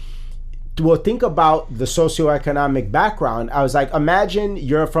like, well, think about the socioeconomic background. I was like, imagine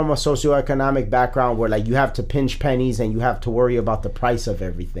you're from a socioeconomic background where like you have to pinch pennies and you have to worry about the price of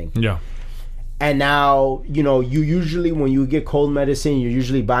everything. Yeah. And now, you usually, when you get cold medicine, you're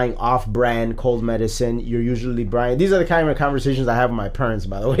usually buying off-brand cold medicine. You're usually buying... These are the kind of conversations I have with my parents,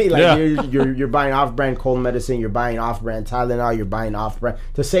 by the way. Like, yeah. you're buying off-brand cold medicine. You're buying off-brand Tylenol. You're buying off-brand...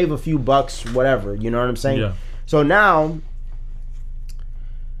 To save a few bucks, whatever. You know what I'm saying? Yeah. So now,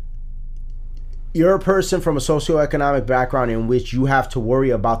 you're a person from a socioeconomic background in which you have to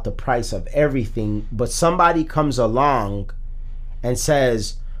worry about the price of everything. But somebody comes along and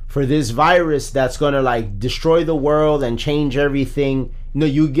says... for this virus that's gonna like destroy the world and change everything,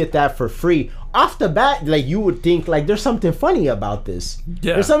 you get that for free. Off the bat, like you would think like there's something funny about this.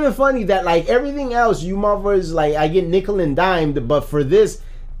 Yeah. There's something funny that like everything else, you motherfuckers, like I get nickel and dimed, but for this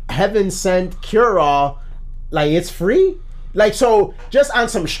heaven sent cure all, like it's free. Like so, just on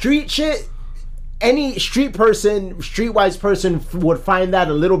some street shit, any streetwise person would find that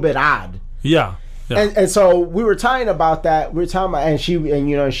a little bit odd. Yeah. Yeah. And so we were talking about that. We were talking about, and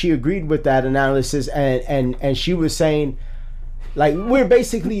she agreed with that analysis, and she was saying, like, we're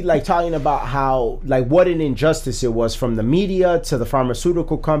basically like talking about how like what an injustice it was from the media to the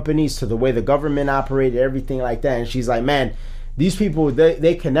pharmaceutical companies to the way the government operated, everything like that. And she's like, man, these people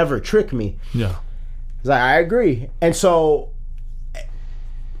they can never trick me. Yeah, it's like I agree. And so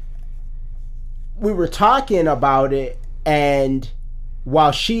we were talking about it, and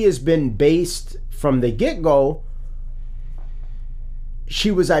while she has been based from the get-go, she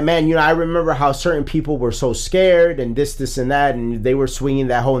was like, man, you know, I remember how certain people were so scared and this and that, and they were swinging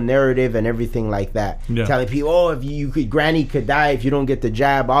that whole narrative and everything like that. Yeah. Telling people, oh, if you could, Granny could die if you don't get the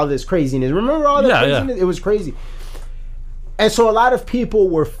jab, all this craziness. Remember all that craziness? Yeah. It was crazy. And so a lot of people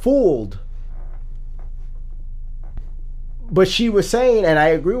were fooled. But she was saying, and I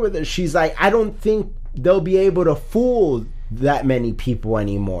agree with her, she's like, I don't think they'll be able to fool that many people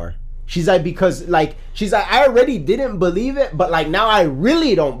anymore. She's like, because, like, she's like, I already didn't believe it, but, like, now I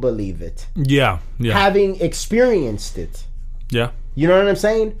really don't believe it. Yeah, yeah. Having experienced it. Yeah. You know what I'm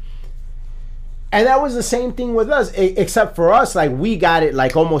saying? And that was the same thing with us, except for us, like, we got it,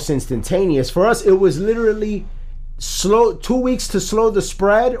 like, almost instantaneous. For us, it was literally 2 weeks to slow the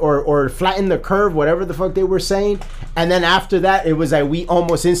spread or flatten the curve, whatever the fuck they were saying. And then after that, it was like we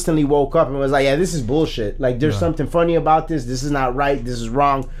almost instantly woke up and was like, yeah, this is bullshit. Like, there's something funny about this. This is not right. This is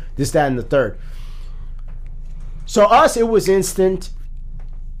wrong. This, that, and the third. So us, it was instant.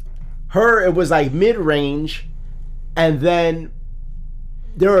 Her, it was like mid-range. And then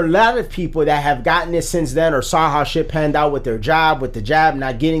there are a lot of people that have gotten it since then or saw how shit panned out with their job, with the jab,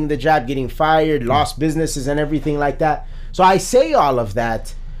 not getting the job, getting fired, lost businesses and everything like that. So I say all of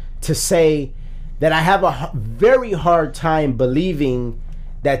that to say that I have a very hard time believing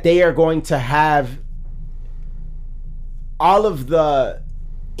that they are going to have all of the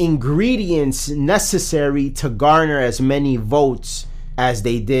ingredients necessary to garner as many votes as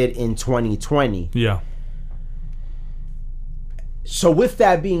they did in 2020. Yeah. So with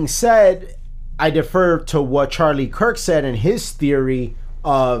that being said, I defer to what Charlie Kirk said in his theory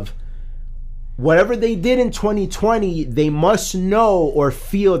of whatever they did in 2020, they must know or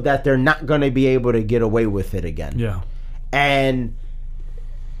feel that they're not going to be able to get away with it again. Yeah. And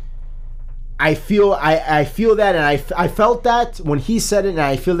I feel that, and I felt that when he said it, and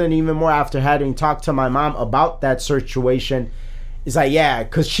I feel it even more after having talked to my mom about that situation. It's like, yeah,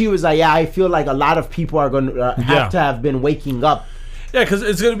 because she was like, yeah, I feel like a lot of people are going to have to have been waking up. Yeah, because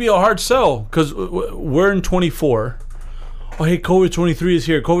it's going to be a hard sell, because we're in 24. Oh, hey, COVID-23 is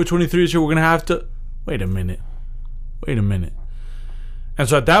here. COVID-23 is here. We're going to have to... Wait a minute. And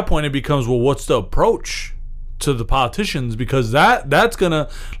so at that point, it becomes, well, what's the approach to the politicians? Because that's going to...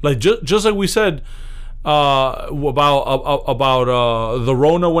 Like, just like we said about the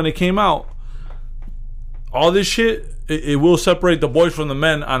Rona when it came out, all this shit... It will separate the boys from the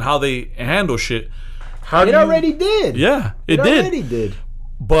men on how they handle shit. It already did. Yeah, it already did.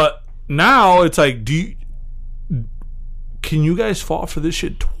 But now it's like, can you guys fall for this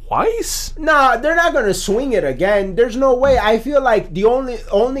shit twice? Nah, they're not gonna swing it again. There's no way. I feel like the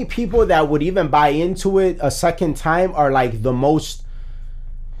only people that would even buy into it a second time are like the most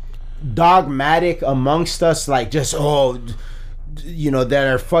dogmatic amongst us, like just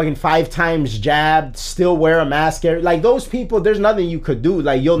that are fucking 5 times jabbed, still wear a mask. Like those people, there's nothing you could do.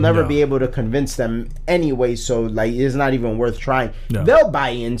 Like you'll never be able to convince them anyway. So like it's not even worth trying. No. They'll buy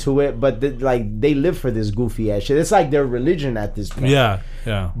into it, but they live for this goofy ass shit. It's like their religion at this point. Yeah.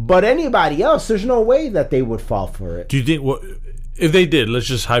 But anybody else, there's no way that they would fall for it. Do you think if they did? Let's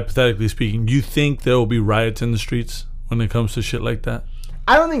just hypothetically speaking. Do you think there will be riots in the streets when it comes to shit like that?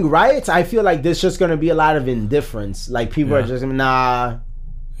 I don't think riots. I feel like there's just going to be a lot of indifference. Like people are just nah,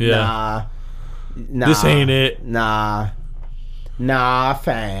 this ain't it. Nah,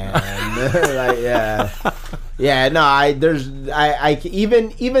 fam. Like yeah. No, I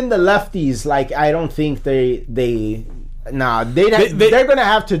even the lefties. Like I don't think they're gonna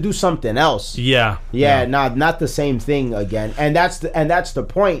have to do something else. Yeah. Not the same thing again. And that's the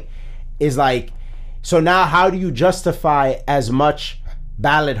point. Is like, so now how do you justify as much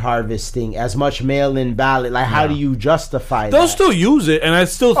ballot harvesting, as much mail-in ballot? Like how do you justify that? They'll still use it, and I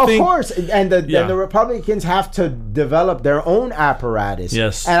still think, of course, and the Republicans have to develop their own apparatus.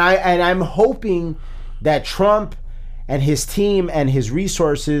 Yes. And I'm hoping that Trump and his team and his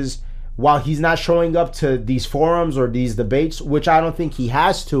resources, while he's not showing up to these forums or these debates, which I don't think he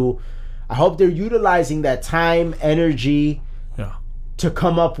has to, I hope they're utilizing that time, energy to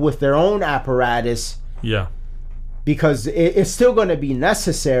come up with their own apparatus. Yeah. Because it's still going to be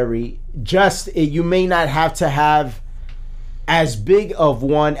necessary. You may not have to have as big of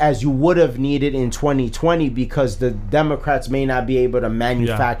one as you would have needed in 2020, because the Democrats may not be able to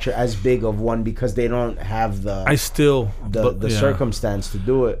manufacture as big of one because they don't have the circumstance to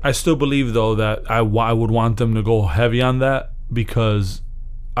do it. I still believe though that I would want them to go heavy on that, because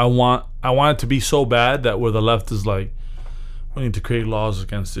I want it to be so bad that where the left is like, we need to create laws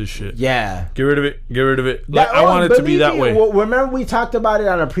against this shit. Yeah. Get rid of it. Get rid of it. Like, I want it to be that way. Well, remember we talked about it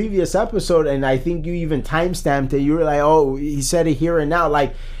on a previous episode, and I think you even timestamped it. You were like, oh, he said it here and now.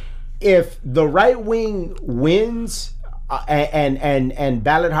 Like, if the right wing wins and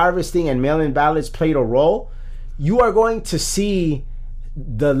ballot harvesting and mail-in ballots played a role, you are going to see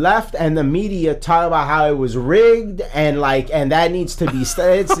the left and the media talk about how it was rigged and that needs to be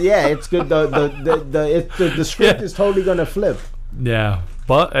it's good. The script is totally gonna flip. Yeah,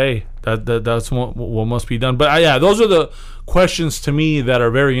 but hey, that's what must be done. But yeah, those are the questions to me that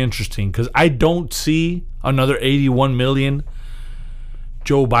are very interesting, because I don't see another 81 million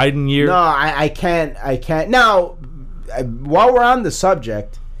Joe Biden year. No, I can't. Now, while we're on the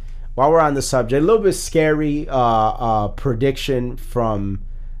subject, a little bit scary prediction from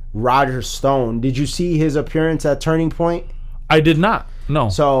Roger Stone. Did you see his appearance at Turning Point? I did not. No.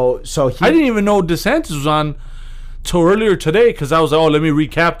 So I didn't even know DeSantis was on till earlier today, because I was like, oh, let me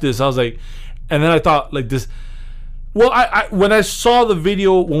recap this. I was like, and then I thought like this. Well, when we saw the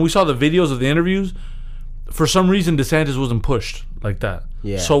videos of the interviews, for some reason DeSantis wasn't pushed like that.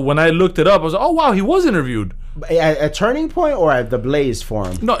 Yeah. So when I looked it up, I was like, oh wow, he was interviewed. At Turning Point or at the Blaze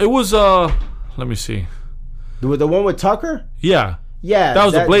Forum? No, it was let me see. The one with Tucker? Yeah. Yeah. That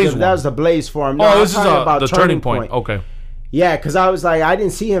was the Blaze one. That was the Blaze Forum. No, this is about the Turning Point. Okay. Yeah, because I was like, I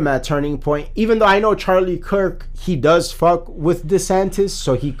didn't see him at Turning Point. Even though I know Charlie Kirk, he does fuck with DeSantis,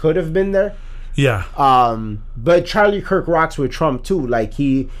 so he could have been there. Yeah. But Charlie Kirk rocks with Trump too. Like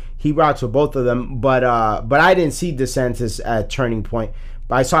he rocks with both of them. But I didn't see DeSantis at Turning Point.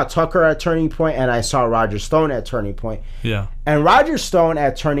 I saw Tucker at Turning Point, and I saw Roger Stone at Turning Point. Yeah. And Roger Stone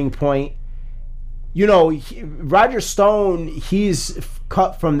at Turning Point, Roger Stone, he's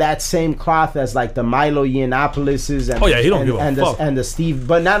cut from that same cloth as like the Milo Yiannopoulos and he don't give a fuck. And the Steve.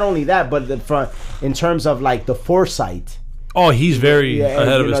 But not only that, but in terms of like the foresight. Oh, he's very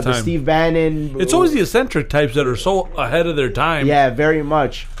ahead of his time. The Steve Bannon. It's always the eccentric types that are so ahead of their time. Yeah, very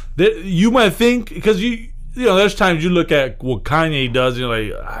much. You might think, because there's times you look at what Kanye does, and you're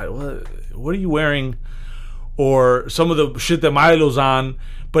like, what are you wearing? Or some of the shit that Milo's on.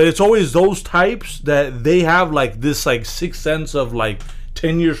 But it's always those types that they have like this like sixth sense of like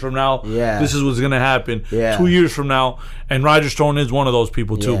 10 years from now, this is what's going to happen. Yeah. 2 years from now. And Roger Stone is one of those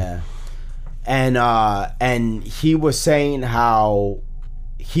people too. Yeah. And he was saying how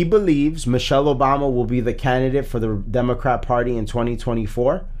he believes Michelle Obama will be the candidate for the Democrat Party in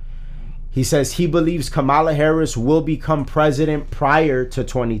 2024. He says he believes Kamala Harris will become president prior to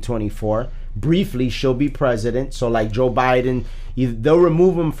 2024. Briefly, she'll be president. So like Joe Biden, they'll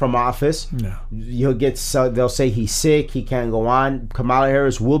remove him from office. Yeah. They'll say he's sick, he can't go on. Kamala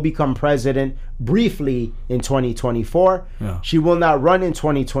Harris will become president briefly in 2024. Yeah. She will not run in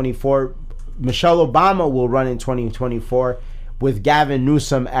 2024. Michelle Obama will run in 2024 with Gavin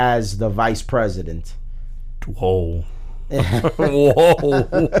Newsom as the vice president. Whoa.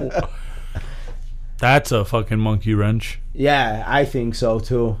 Whoa. That's a fucking monkey wrench. Yeah, I think so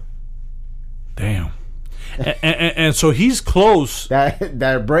too. Damn. And so he's close.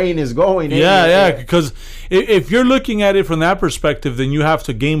 That brain is going. Yeah. Because if you're looking at it from that perspective, then you have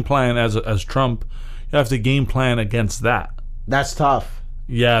to game plan as Trump. You have to game plan against that. That's tough.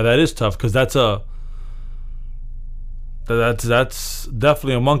 Yeah, that is tough, because that's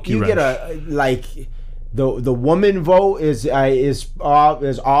definitely a monkey wrench. You get the woman vote is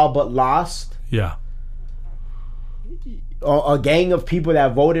all but lost. Yeah. A gang of people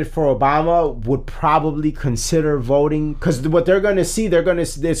that voted for Obama would probably consider voting, because what they're going to see,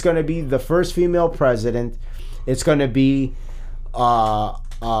 it's going to be the first female president. It's going to be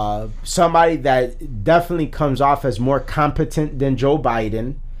somebody that definitely comes off as more competent than Joe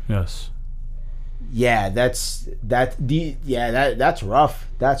Biden. Yes. Yeah, that's rough.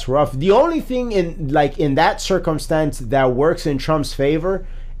 That's rough. The only thing in that circumstance that works in Trump's favor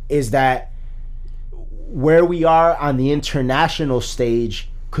is that where we are on the international stage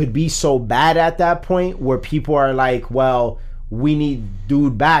could be so bad at that point where people are like, well, we need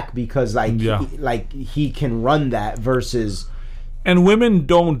dude back because he can run that versus. And women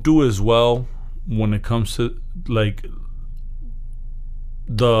don't do as well when it comes to like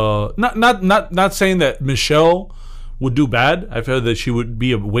the not saying that Michelle would do bad. I feel that she would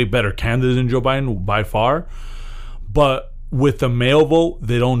be a way better candidate than Joe Biden by far, but with the male vote,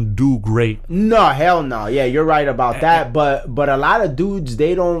 they don't do great. No, hell no. Yeah, you're right about that. But a lot of dudes,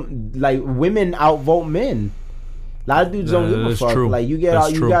 they don't like women outvote men. A lot of dudes don't give a fuck. True. Like you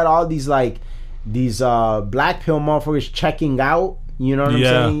got all these black pill motherfuckers checking out. You know what I'm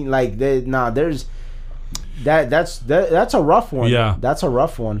saying? Like that's a rough one. Yeah, that's a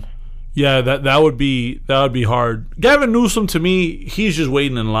rough one. Yeah, that would be hard. Gavin Newsom, to me, he's just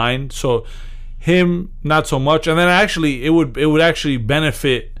waiting in line. So him, not so much. And then actually, it would actually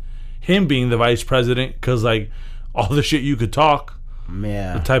benefit him being the vice president, because like all the shit you could talk,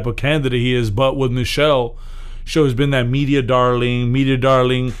 yeah, the type of candidate he is. But with Michelle, she has been that media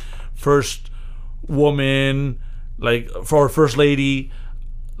darling, first woman, like for first lady,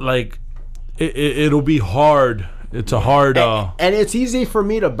 like it'll be hard. It's a hard and it's easy for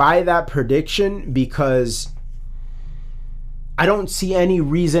me to buy that prediction because I don't see any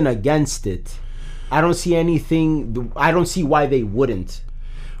reason against it. I don't see anything. I don't see why they wouldn't.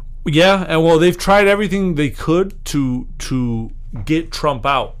 Yeah, and well, they've tried everything they could to get Trump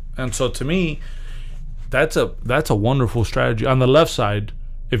out, and so to me, that's a wonderful strategy on the left side.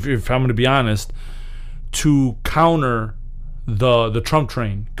 If I'm going to be honest, to counter the Trump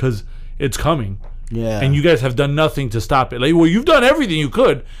train, because it's coming. Yeah, and you guys have done nothing to stop it. Like, well, you've done everything you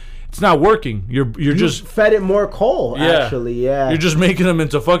could. It's not working. You just fed it more coal. Yeah, actually, yeah. You're just making them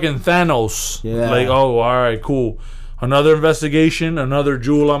into fucking Thanos. Yeah. Like, oh, all right, cool. Another investigation, another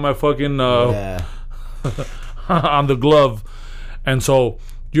jewel on my fucking on the glove, and so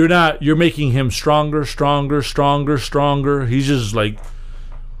you're making him stronger. He's just like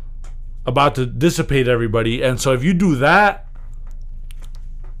about to dissipate everybody, and so if you do that,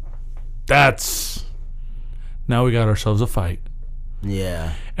 that's now we got ourselves a fight.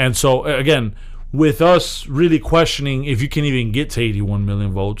 Yeah. And so again, with us really questioning if you can even get to 81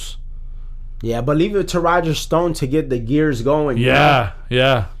 million votes. Yeah, but leave it to Roger Stone to get the gears going. Yeah.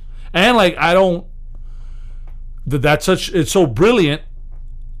 And like it's so brilliant,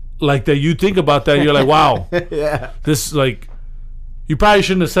 like that you think about that, you're like, wow. Yeah. This like you probably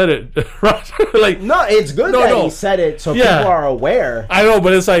shouldn't have said it. Right? Like, no, it's good that he said it so people are aware. I know,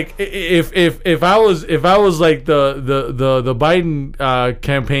 but it's like if I was like the Biden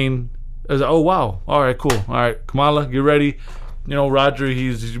campaign, I was like, oh wow, all right, cool, all right, Kamala, get ready. You know, Roger,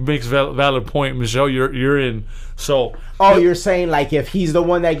 he makes valid point. Michelle, you're in. So you're saying like if he's the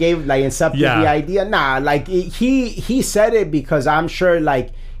one that gave accepted the idea? Nah, like he said it because I'm sure like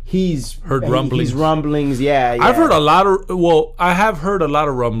he's heard rumblings. He's rumblings, yeah. I have heard a lot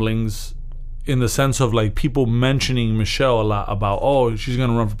of rumblings in the sense of like people mentioning Michelle a lot about, oh, she's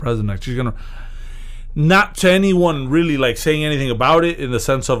gonna run for president next. She's gonna, not to anyone really like saying anything about it in the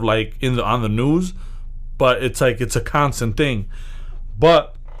sense of like on the news, but it's like it's a constant thing.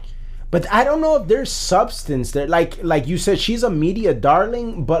 But I don't know if there's substance there. Like you said, she's a media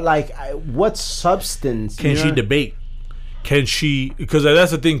darling, but like what substance? Can she debate? Can she? Because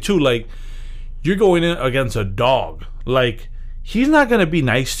that's the thing too. Like you're going in against a dog. Like he's not gonna be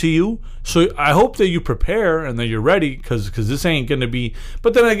nice to you. So I hope that you prepare and that you're ready, because this ain't gonna be.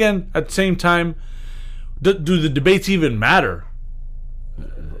 But then again, at the same time, do the debates even matter?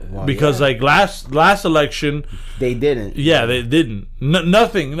 Well, because like last election, they didn't. Yeah, they didn't.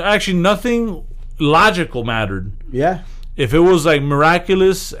 Nothing. Actually, nothing logical mattered. Yeah. If it was like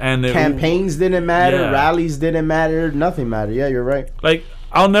miraculous and campaigns didn't matter, rallies didn't matter, nothing mattered. Yeah, you're right. Like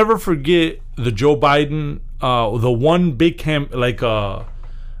I'll never forget the Joe Biden, the one big event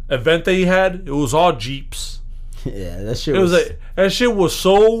that he had. It was all Jeeps. Yeah, that shit. That shit was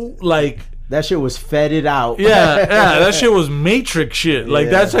so like. That shit was fetted out. Yeah, that shit was Matrix shit. Like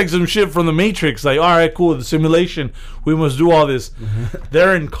that's like some shit from the Matrix. Like, all right, cool, the simulation. We must do all this.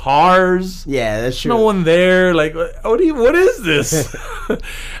 They're in cars. Yeah, that's true. No one there. Like, what is this?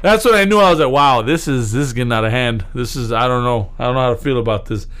 That's when I knew. I was like, wow, this is getting out of hand. This is I don't know how to feel about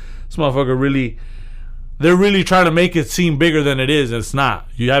this. This motherfucker really. They're really trying to make it seem bigger than it is, and it's not.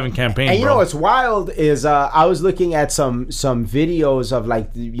 You haven't campaigned. And you know what's wild is I was looking at some videos of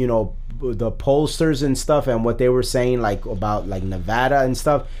like the pollsters and stuff, and what they were saying like about like Nevada and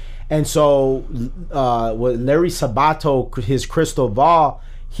stuff. And so Larry Sabato, his crystal ball,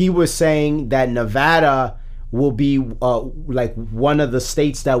 he was saying that Nevada will be like one of the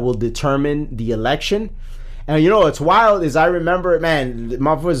states that will determine the election. And you know what's wild is I remember, man,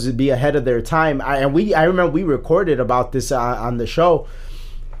 motherfuckers would be ahead of their time. I remember we recorded about this on the show.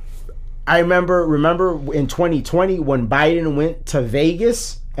 I remember in 2020 when Biden went to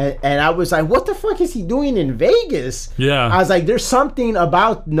Vegas. And I was like, what the fuck is he doing in Vegas? Yeah. I was like, there's something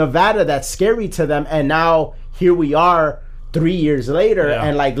about Nevada that's scary to them. And now here we are 3 years later. Yeah.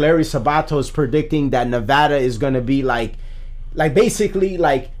 And like Larry Sabato's predicting that Nevada is going to be like basically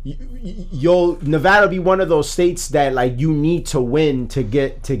like Nevada will be one of those states that like you need to win to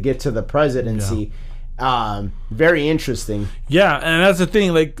get to the presidency. Yeah. Very interesting. Yeah, and that's the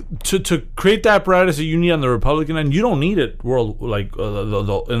thing. Like to create that apparatus that you need on the Republican end, you don't need it in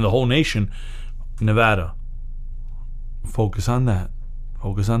the whole nation. Nevada, focus on that.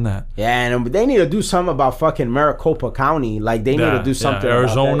 Focus on that. Yeah, and they need to do something about fucking Maricopa County. Like, they need to do something about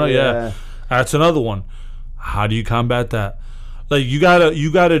Arizona, that. yeah. That's another one. How do you combat that? Like, you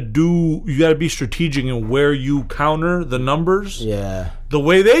gotta be strategic in where you counter the numbers. Yeah. The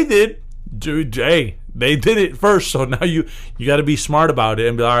way they did, dude, hey, they did it first, so now you got to be smart about it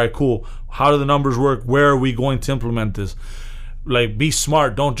and be all right, cool. How do the numbers work? Where are we going to implement this? Like, be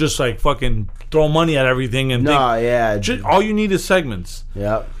smart. Don't just like fucking throw money at everything and think. All you need is segments.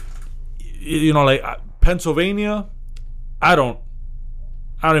 Yep. You know, like Pennsylvania. I don't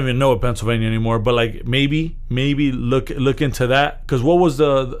even know Pennsylvania anymore. But like maybe look into that, because what was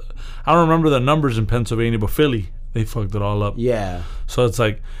the I don't remember the numbers in Pennsylvania, but Philly, they fucked it all up. Yeah. So it's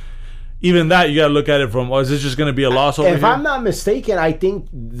like, even that, you got to look at it from, is this just going to be a loss over here? If I'm not mistaken, I think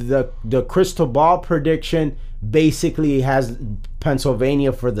the crystal ball prediction basically has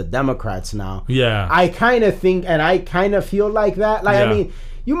Pennsylvania for the Democrats now. Yeah. I kind of think, and I kind of feel like that. Like, I mean,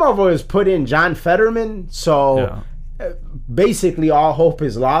 you motherfuckers put in John Fetterman, so basically all hope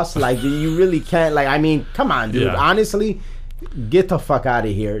is lost. Like, you really can't, like, I mean, come on, dude. Honestly, get the fuck out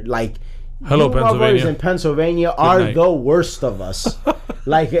of here. Like, hello, you Pennsylvania. motherfuckers in Pennsylvania are the worst of us.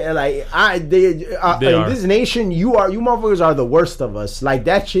 They in this nation, you motherfuckers are the worst of us. Like,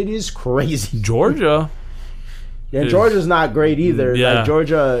 that shit is crazy. Georgia. Yeah, Georgia's not great either. Yeah. Like,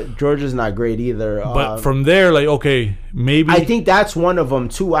 Georgia's not great either. But from there, like, okay, maybe. I think that's one of them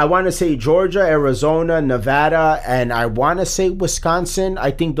too. I want to say Georgia, Arizona, Nevada, and I want to say Wisconsin.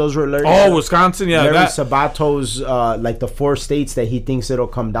 I think those were Wisconsin, yeah. Larry Sabato's like the 4 states that he thinks it'll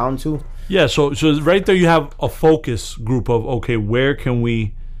come down to. Yeah, so right there you have a focus group of, okay, where can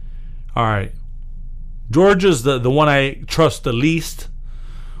we... All right. Georgia's the one I trust the least.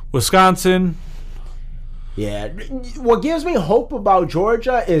 Wisconsin... Yeah. What gives me hope about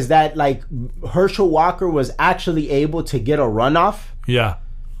Georgia is that, like, Herschel Walker was actually able to get a runoff. Yeah.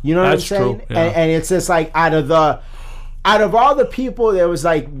 You know what I'm saying? True. Yeah. And it's just like, out of all the people, there was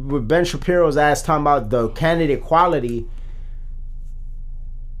like, with Ben Shapiro's ass talking about the candidate quality,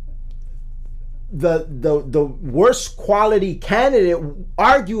 the worst quality candidate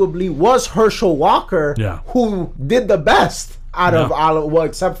arguably was Herschel Walker, who did the best out of all of, well,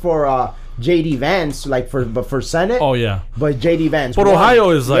 except for JD Vance, like for Senate. Oh yeah. But JD Vance. But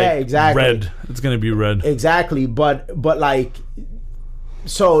Ohio is like exactly. red. It's gonna be red. Exactly. But like,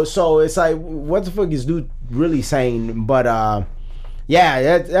 so it's like, what the fuck is dude really saying? But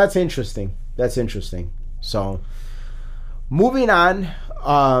that's interesting. That's interesting. So moving on.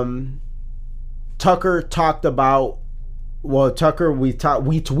 Tucker talked about, we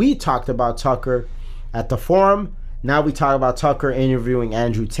talked about Tucker at the forum. Now we talk about Tucker interviewing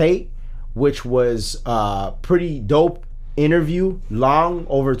Andrew Tate, which was a pretty dope interview, long,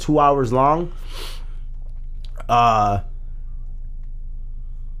 over 2 hours long.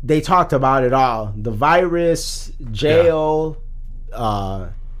 They talked about it all: the virus, jail,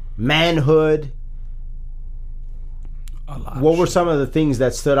 manhood. What were some of the things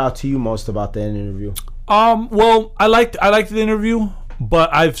that stood out to you most about the interview? Well, I liked the interview,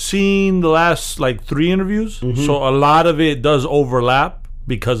 but I've seen the last like 3 interviews, so a lot of it does overlap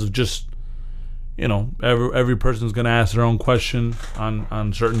because of just, you know, every person's gonna ask their own question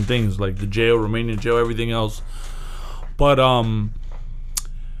on certain things, like the jail, Romanian jail, everything else. But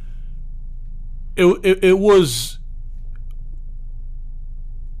it was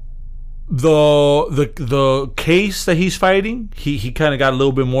the case that he's fighting. He kind of got a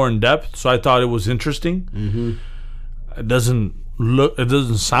little bit more in depth, so I thought it was interesting. It doesn't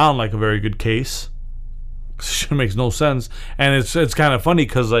sound like a very good case. It makes no sense, and it's kind of funny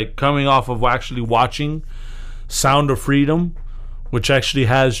because, like, coming off of actually watching Sound of Freedom, which actually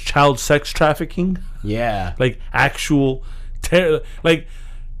has child sex trafficking. Yeah, like actual like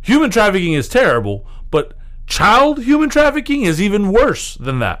human trafficking is terrible, but child human trafficking is even worse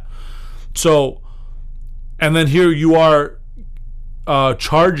than that. So, and then here you are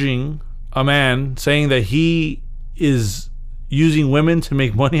charging a man, saying that he is using women to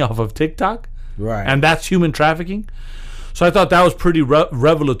make money off of TikTok. Right. And that's human trafficking. So I thought that was pretty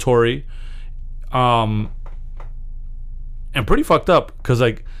revelatory, and pretty fucked up, because,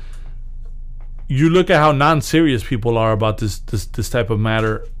 like, you look at how non-serious people are about this type of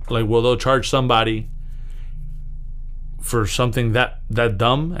matter. Like, well, they'll charge somebody for something that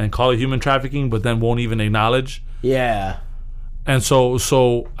dumb and call it human trafficking, but then won't even acknowledge. Yeah. And so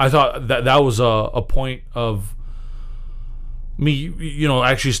I thought that was a point of me, you know,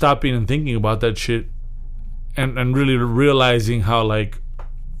 actually stopping and thinking about that shit, and really realizing how, like,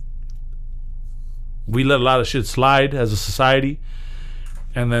 we let a lot of shit slide as a society,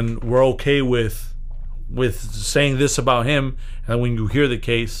 and then we're okay with with saying this about him, and when you hear the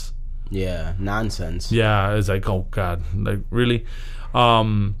case, nonsense. Yeah, it's like, oh God, like really.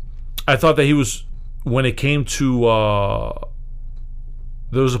 I thought that he was, when it came to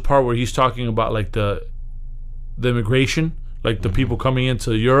there was a part where he's talking about like the immigration, like the people coming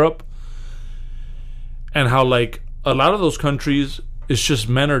into Europe, and how like a lot of those countries, it's just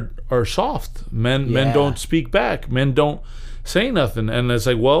men are soft. Men don't speak back. Men don't say nothing, and it's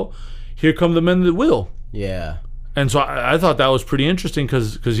like, well, here come the men that will. Yeah. And so I thought that was pretty interesting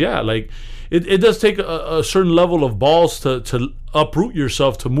because like it does take a certain level of balls to uproot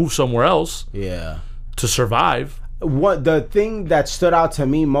yourself to move somewhere else. Yeah. To survive. What the thing that stood out to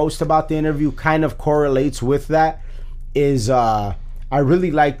me most about the interview kind of correlates with that is I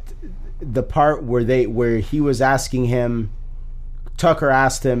really liked the part where he was asking him. Tucker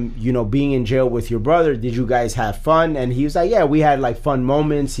asked him, you know, being in jail with your brother, did you guys have fun? And he was like, yeah, we had like fun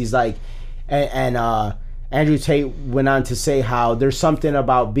moments. He's like, and Andrew Tate went on to say how there's something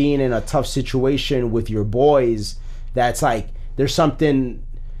about being in a tough situation with your boys that's like, there's something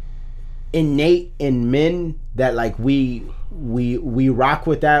innate in men that like we rock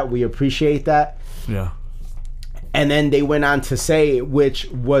with that, we appreciate that. Yeah. And then they went on to say,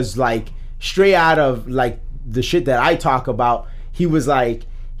 which was like straight out of like the shit that I talk about. He was like,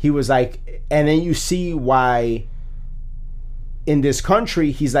 and then you see why in this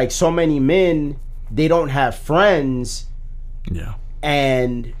country, he's like, so many men, they don't have friends. Yeah.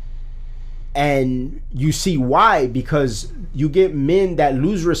 And you see why, because you get men that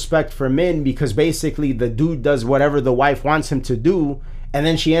lose respect for men because basically the dude does whatever the wife wants him to do, and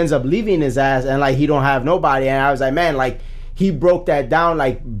then she ends up leaving his ass, and like he don't have nobody. And I was like, man, like he broke that down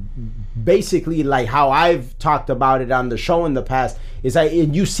like basically like how I've talked about it on the show in the past. It's like,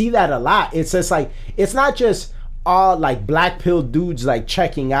 and you see that a lot. It's just like, it's not just all like black pill dudes like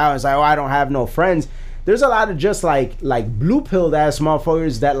checking out. It's like, oh, I don't have no friends. There's a lot of just like blue pilled ass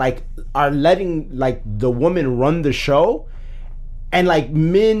motherfuckers that like are letting like the woman run the show, and like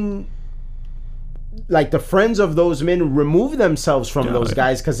men, like the friends of those men remove themselves from those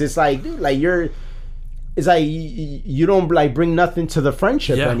guys because it's like, dude, like it's like you don't like bring nothing to the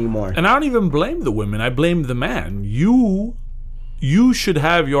friendship anymore. And I don't even blame the women. I blame the man. You should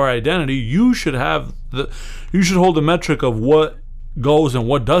have your identity. You should hold the metric of what goes and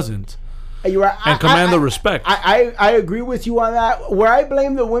what doesn't. You're right. And command the respect. I agree with you on that. Where I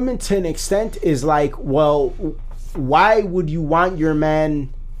blame the women to an extent is like, well, why would you want your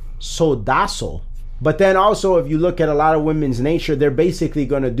man so docile? But then also, if you look at a lot of women's nature, they're basically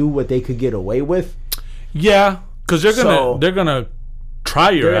going to do what they could get away with. Yeah, because they're gonna try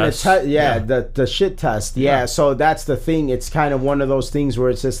your ass. The shit test. Yeah, so that's the thing. It's kind of one of those things where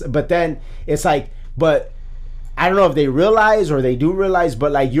it's just, but then it's like, but I don't know if they realize or they do realize,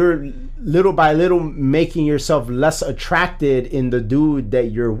 but like you're little by little making yourself less attracted in the dude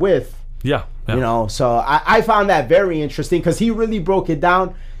that you're with. Yeah. You know, so I found that very interesting because he really broke it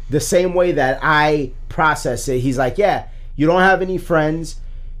down the same way that I process it. He's like, yeah, you don't have any friends.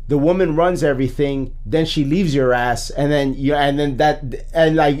 The woman runs everything, then she leaves your ass, and then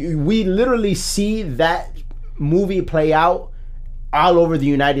like we literally see that movie play out all over the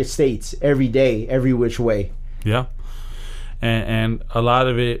United States every day, every which way. Yeah, and a lot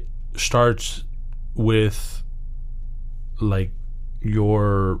of it starts with like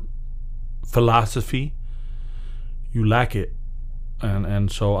your philosophy. You lack it, and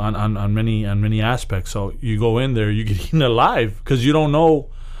so on many aspects. So you go in there, you get eaten alive because you don't know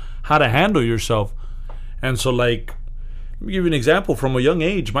how to handle yourself. And so like, let me give you an example. From a young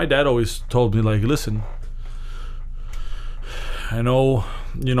age, my dad always told me like, listen, I know,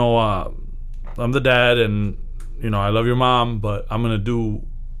 I'm the dad and, I love your mom, but I'm going to do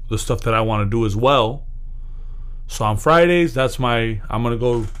the stuff that I want to do as well. So on Fridays, we're going to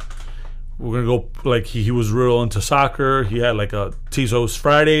go, like he was real into soccer. He had like a team, so it was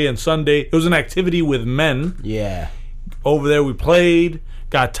Friday and Sunday. It was an activity with men. Yeah. Over there we played.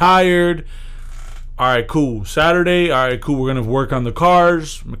 Got tired. All right, cool. Saturday, all right, cool. We're going to work on the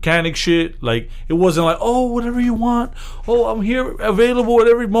cars, mechanic shit. Like, it wasn't like, oh, whatever you want. Oh, I'm here available at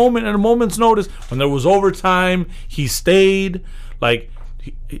every moment, at a moment's notice. When there was overtime, he stayed. Like,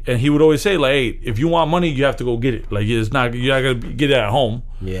 and he would always say, like, hey, if you want money, you have to go get it. Like, you're not going to get it at home.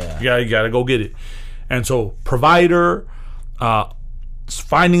 Yeah. You got to go get it. And so, provider,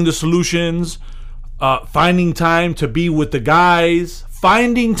 finding the solutions, finding time to be with the guys.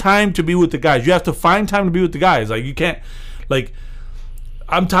 Finding time to be with the guys. You have to find time to be with the guys. Like, you can't, like,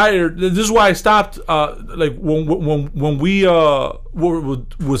 I'm tired. This is why I stopped, like, when we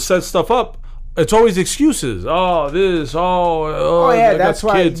would set stuff up, it's always excuses. Oh, this. Oh, yeah. That's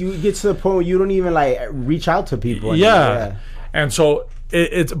why you get to the point where you don't even like reach out to people. Yeah. And so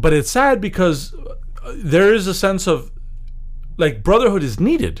but it's sad because there is a sense of like brotherhood is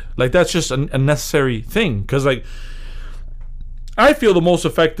needed. Like that's just a necessary thing. Because like I feel the most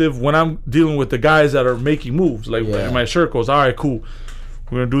effective when I'm dealing with the guys that are making moves. Like in my circles. All right, cool.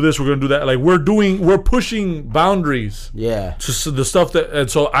 We're gonna do this. We're gonna do that. Like we're pushing boundaries. Yeah. To the stuff that, and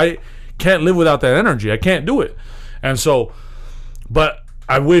so I can't live without that energy. I can't do it. And so, but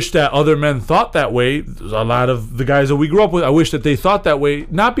I wish that other men thought that way. A lot of the guys that we grew up with, I wish that they thought that way.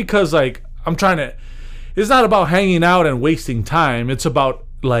 Not because like I'm trying to. It's not about hanging out and wasting time. It's about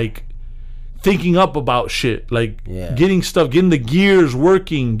like thinking up about shit. Like getting the gears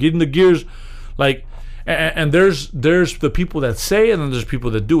working, like. And there's the people that say, and then there's people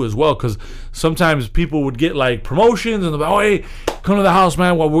that do as well. Because sometimes people would get like promotions, and they're like, "Oh, hey, come to the house,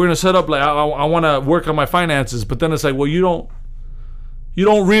 man. Well, we're gonna set up. Like, I want to work on my finances." But then it's like, well, you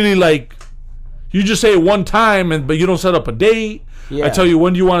don't really like. You just say it one time, but you don't set up a date. Yeah. I tell you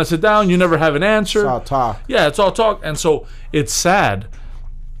when do you want to sit down. You never have an answer. It's all talk. Yeah, it's all talk, and so it's sad.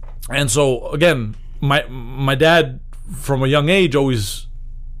 And so again, my dad from a young age always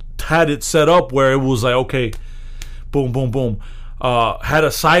had it set up where it was like, okay, boom, boom, boom. Had a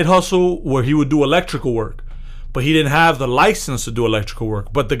side hustle where he would do electrical work, but he didn't have the license to do electrical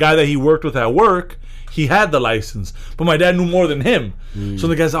work. But the guy that he worked with at work, he had the license. But my dad knew more than him. So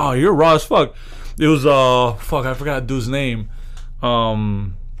the guy's, oh, you're raw as fuck. It was, I forgot the dude's name.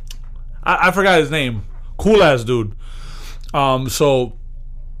 I forgot his name. Cool ass dude. So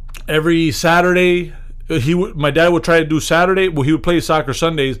every Saturday, my dad would try to do Saturday. Well, he would play soccer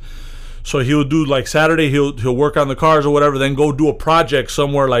Sundays, so he would do like Saturday. He'll work on the cars or whatever. Then go do a project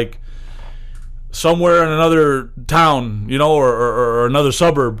somewhere in another town, or another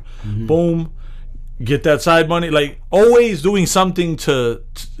suburb. Mm-hmm. Boom, get that side money. Like always doing something to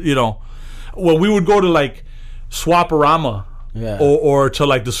when we would go to like Swaparama, or to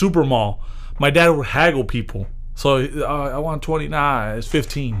like the super mall, my dad would haggle people. So I want 20. Nah, it's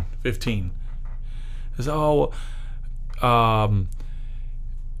 15. No. All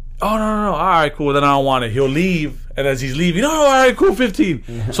right, cool. Then I don't want it. He'll leave, and as he's leaving, all right, cool,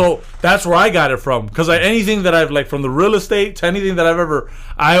 15. So that's where I got it from. Because anything that I've like from the real estate to anything that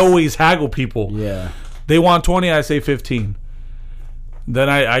I always haggle people. Yeah. They want 20, I say 15. Then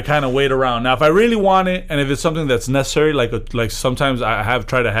I kind of wait around. Now, if I really want it, and if it's something that's necessary, like sometimes I have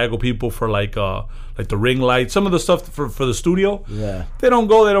tried to haggle people for like the ring light, some of the stuff for the studio. Yeah. They don't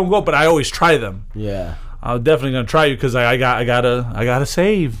go, but I always try them. Yeah. I'm definitely gonna try you because I gotta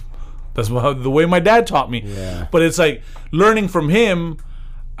save. That's the way my dad taught me. Yeah. But it's like learning from him.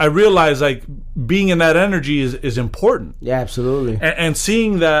 I realize like being in that energy is important. Yeah, absolutely. And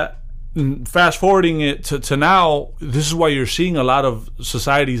seeing that. Fast forwarding it to now, this is why you're seeing a lot of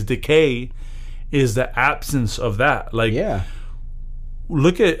society's decay, is the absence of that. Like,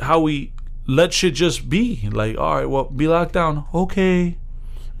 look at how we let shit just be. Like, all right, well, be locked down. Okay.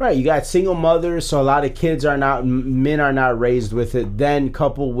 Right, you got single mothers, so a lot of men are not raised with it. Then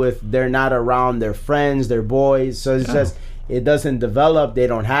coupled with they're not around their friends, their boys. So it's just, it doesn't develop. They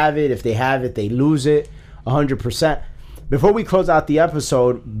don't have it. If they have it, they lose it 100%. Before we close out the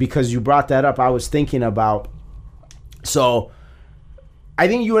episode, because you brought that up, I was thinking about, so I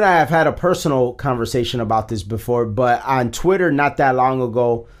think you and I have had a personal conversation about this before, but on Twitter not that long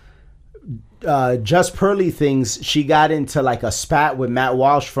ago, Just Pearly Things, she got into like a spat with Matt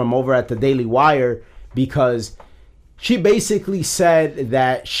Walsh from over at the Daily Wire, because she basically said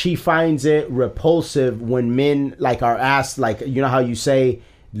that she finds it repulsive when men like are asked, like, how you say,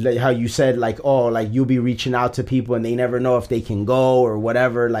 how you said like, oh, like you'll be reaching out to people and they never know if they can go or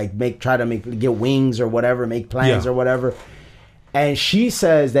whatever, like get wings or whatever, make plans or whatever. And she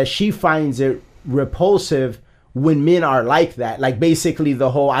says that she finds it repulsive when men are like that. Like basically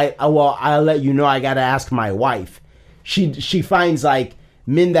the whole, I'll let you know, I gotta ask my wife. She finds like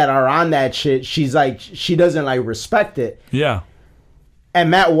men that are on that shit, she's like, she doesn't like respect it. Yeah. And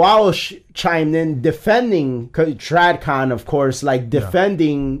Matt Walsh chimed in defending TradCon, of course, like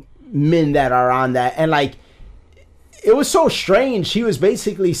defending men that are on that. And like, it was so strange. He was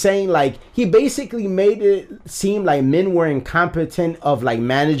basically saying like, he basically made it seem like men were incompetent of like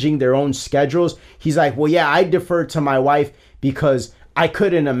managing their own schedules. He's like, well, yeah, I defer to my wife because I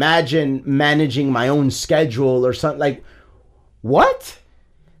couldn't imagine managing my own schedule or something. Like, what?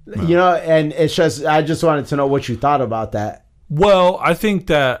 No. And it's just, I just wanted to know what you thought about that. Well, I think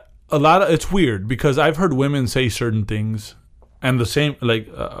that it's weird because I've heard women say certain things and the same,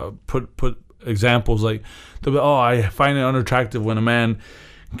 put examples like, I find it unattractive when a man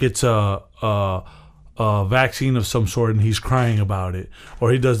gets a vaccine of some sort and he's crying about it,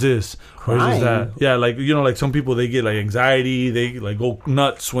 or he does this, or he does that. Yeah, like like some people, they get like anxiety, they like go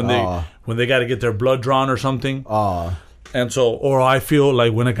nuts when they got to get their blood drawn or something. And so, or I feel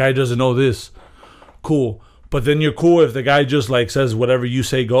like when a guy doesn't know this, cool, but then you're cool if the guy just like says whatever you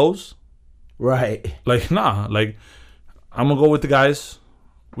say goes. Right. Like, nah, like I'm gonna go with the guys.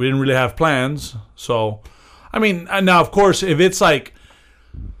 We didn't really have plans, so I mean, now of course, if it's like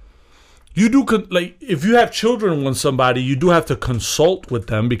you do, like if you have children with somebody, you do have to consult with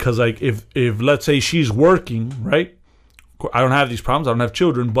them, because like if let's say she's working, right? I don't have these problems. I don't have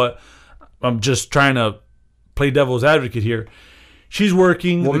children, but I'm just trying to play devil's advocate here. She's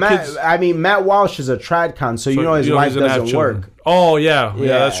working. Well, Matt Walsh is a tradcon, so you know his wife doesn't work. Oh yeah,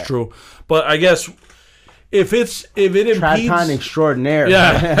 that's true. But I guess if it impedes, tradcon extraordinaire.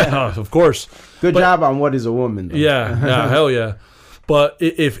 Yeah, of course. Good job on What Is a Woman, though. Yeah, hell yeah. But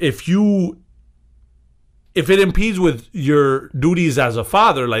if it impedes with your duties as a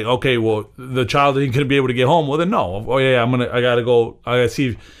father, like, okay, well, the child ain't gonna be able to get home, well then no. Oh yeah, I gotta go. I gotta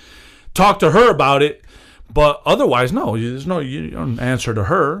see. Talk to her about it. But otherwise, no. You don't answer to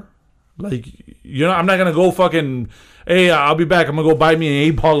her. Like, I'm not gonna go fucking. Hey, I'll be back. I'm gonna go buy me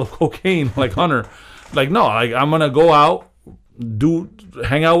an 8-ball of cocaine, like Hunter. Like, no. Like, I'm gonna go out,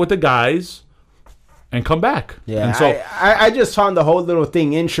 hang out with the guys, and come back. Yeah. And so I just found the whole little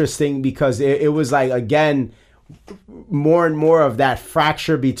thing interesting, because it was like, again, more and more of that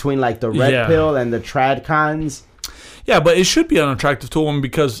fracture between like the red pill and the tradcons. Yeah, but it should be unattractive to a woman,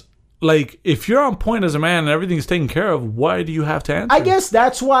 because, like, if you're on point as a man and everything's taken care of, why do you have to answer? I guess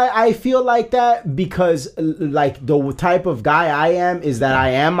that's why I feel like that, because like the type of guy I am is that I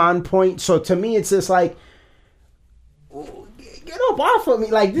am on point. So to me, it's just like, get up off of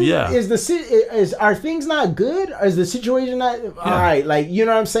me. Like, are things not good? Is the situation not all right? Like, you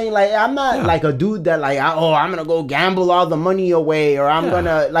know what I'm saying? Like, I'm not like a dude that like, I'm gonna go gamble all the money away, or I'm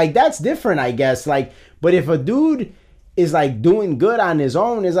gonna, like, that's different, I guess. Like, but if a dude is like doing good on his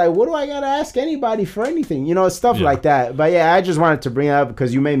own, is like, what do I gotta ask anybody for anything? Stuff like that. But yeah, I just wanted to bring it up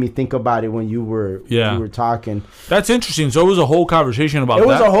because you made me think about it when you were talking. That's interesting. So it was a whole conversation about that. It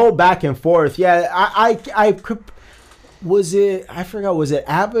was a whole back and forth. Yeah, I was it? I forgot. Was it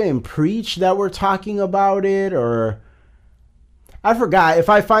Abba and Preach that were talking about it, or I forgot. If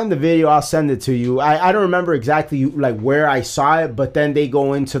I find the video, I'll send it to you. I don't remember exactly like where I saw it, but then they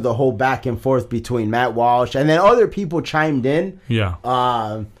go into the whole back and forth between Matt Walsh, and then other people chimed in. Yeah.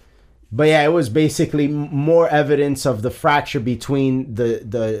 But yeah, it was basically more evidence of the fracture between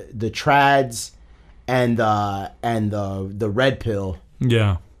the trads and the red pill.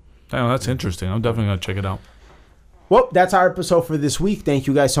 Yeah. Damn, that's interesting. I'm definitely gonna check it out. Well, that's our episode for this week. Thank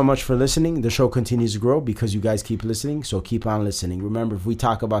you guys so much for listening. The show continues to grow because you guys keep listening, so keep on listening. Remember, if we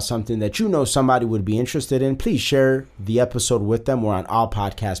talk about something that somebody would be interested in, please share the episode with them. We're on all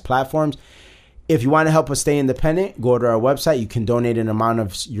podcast platforms. If you want to help us stay independent, go to our website. You can donate an amount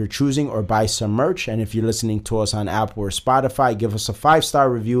of your choosing or buy some merch. And if you're listening to us on Apple or Spotify, give us a 5-star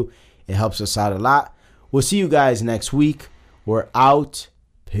review. It helps us out a lot. We'll see you guys next week. We're out.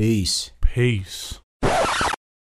 Peace. Peace.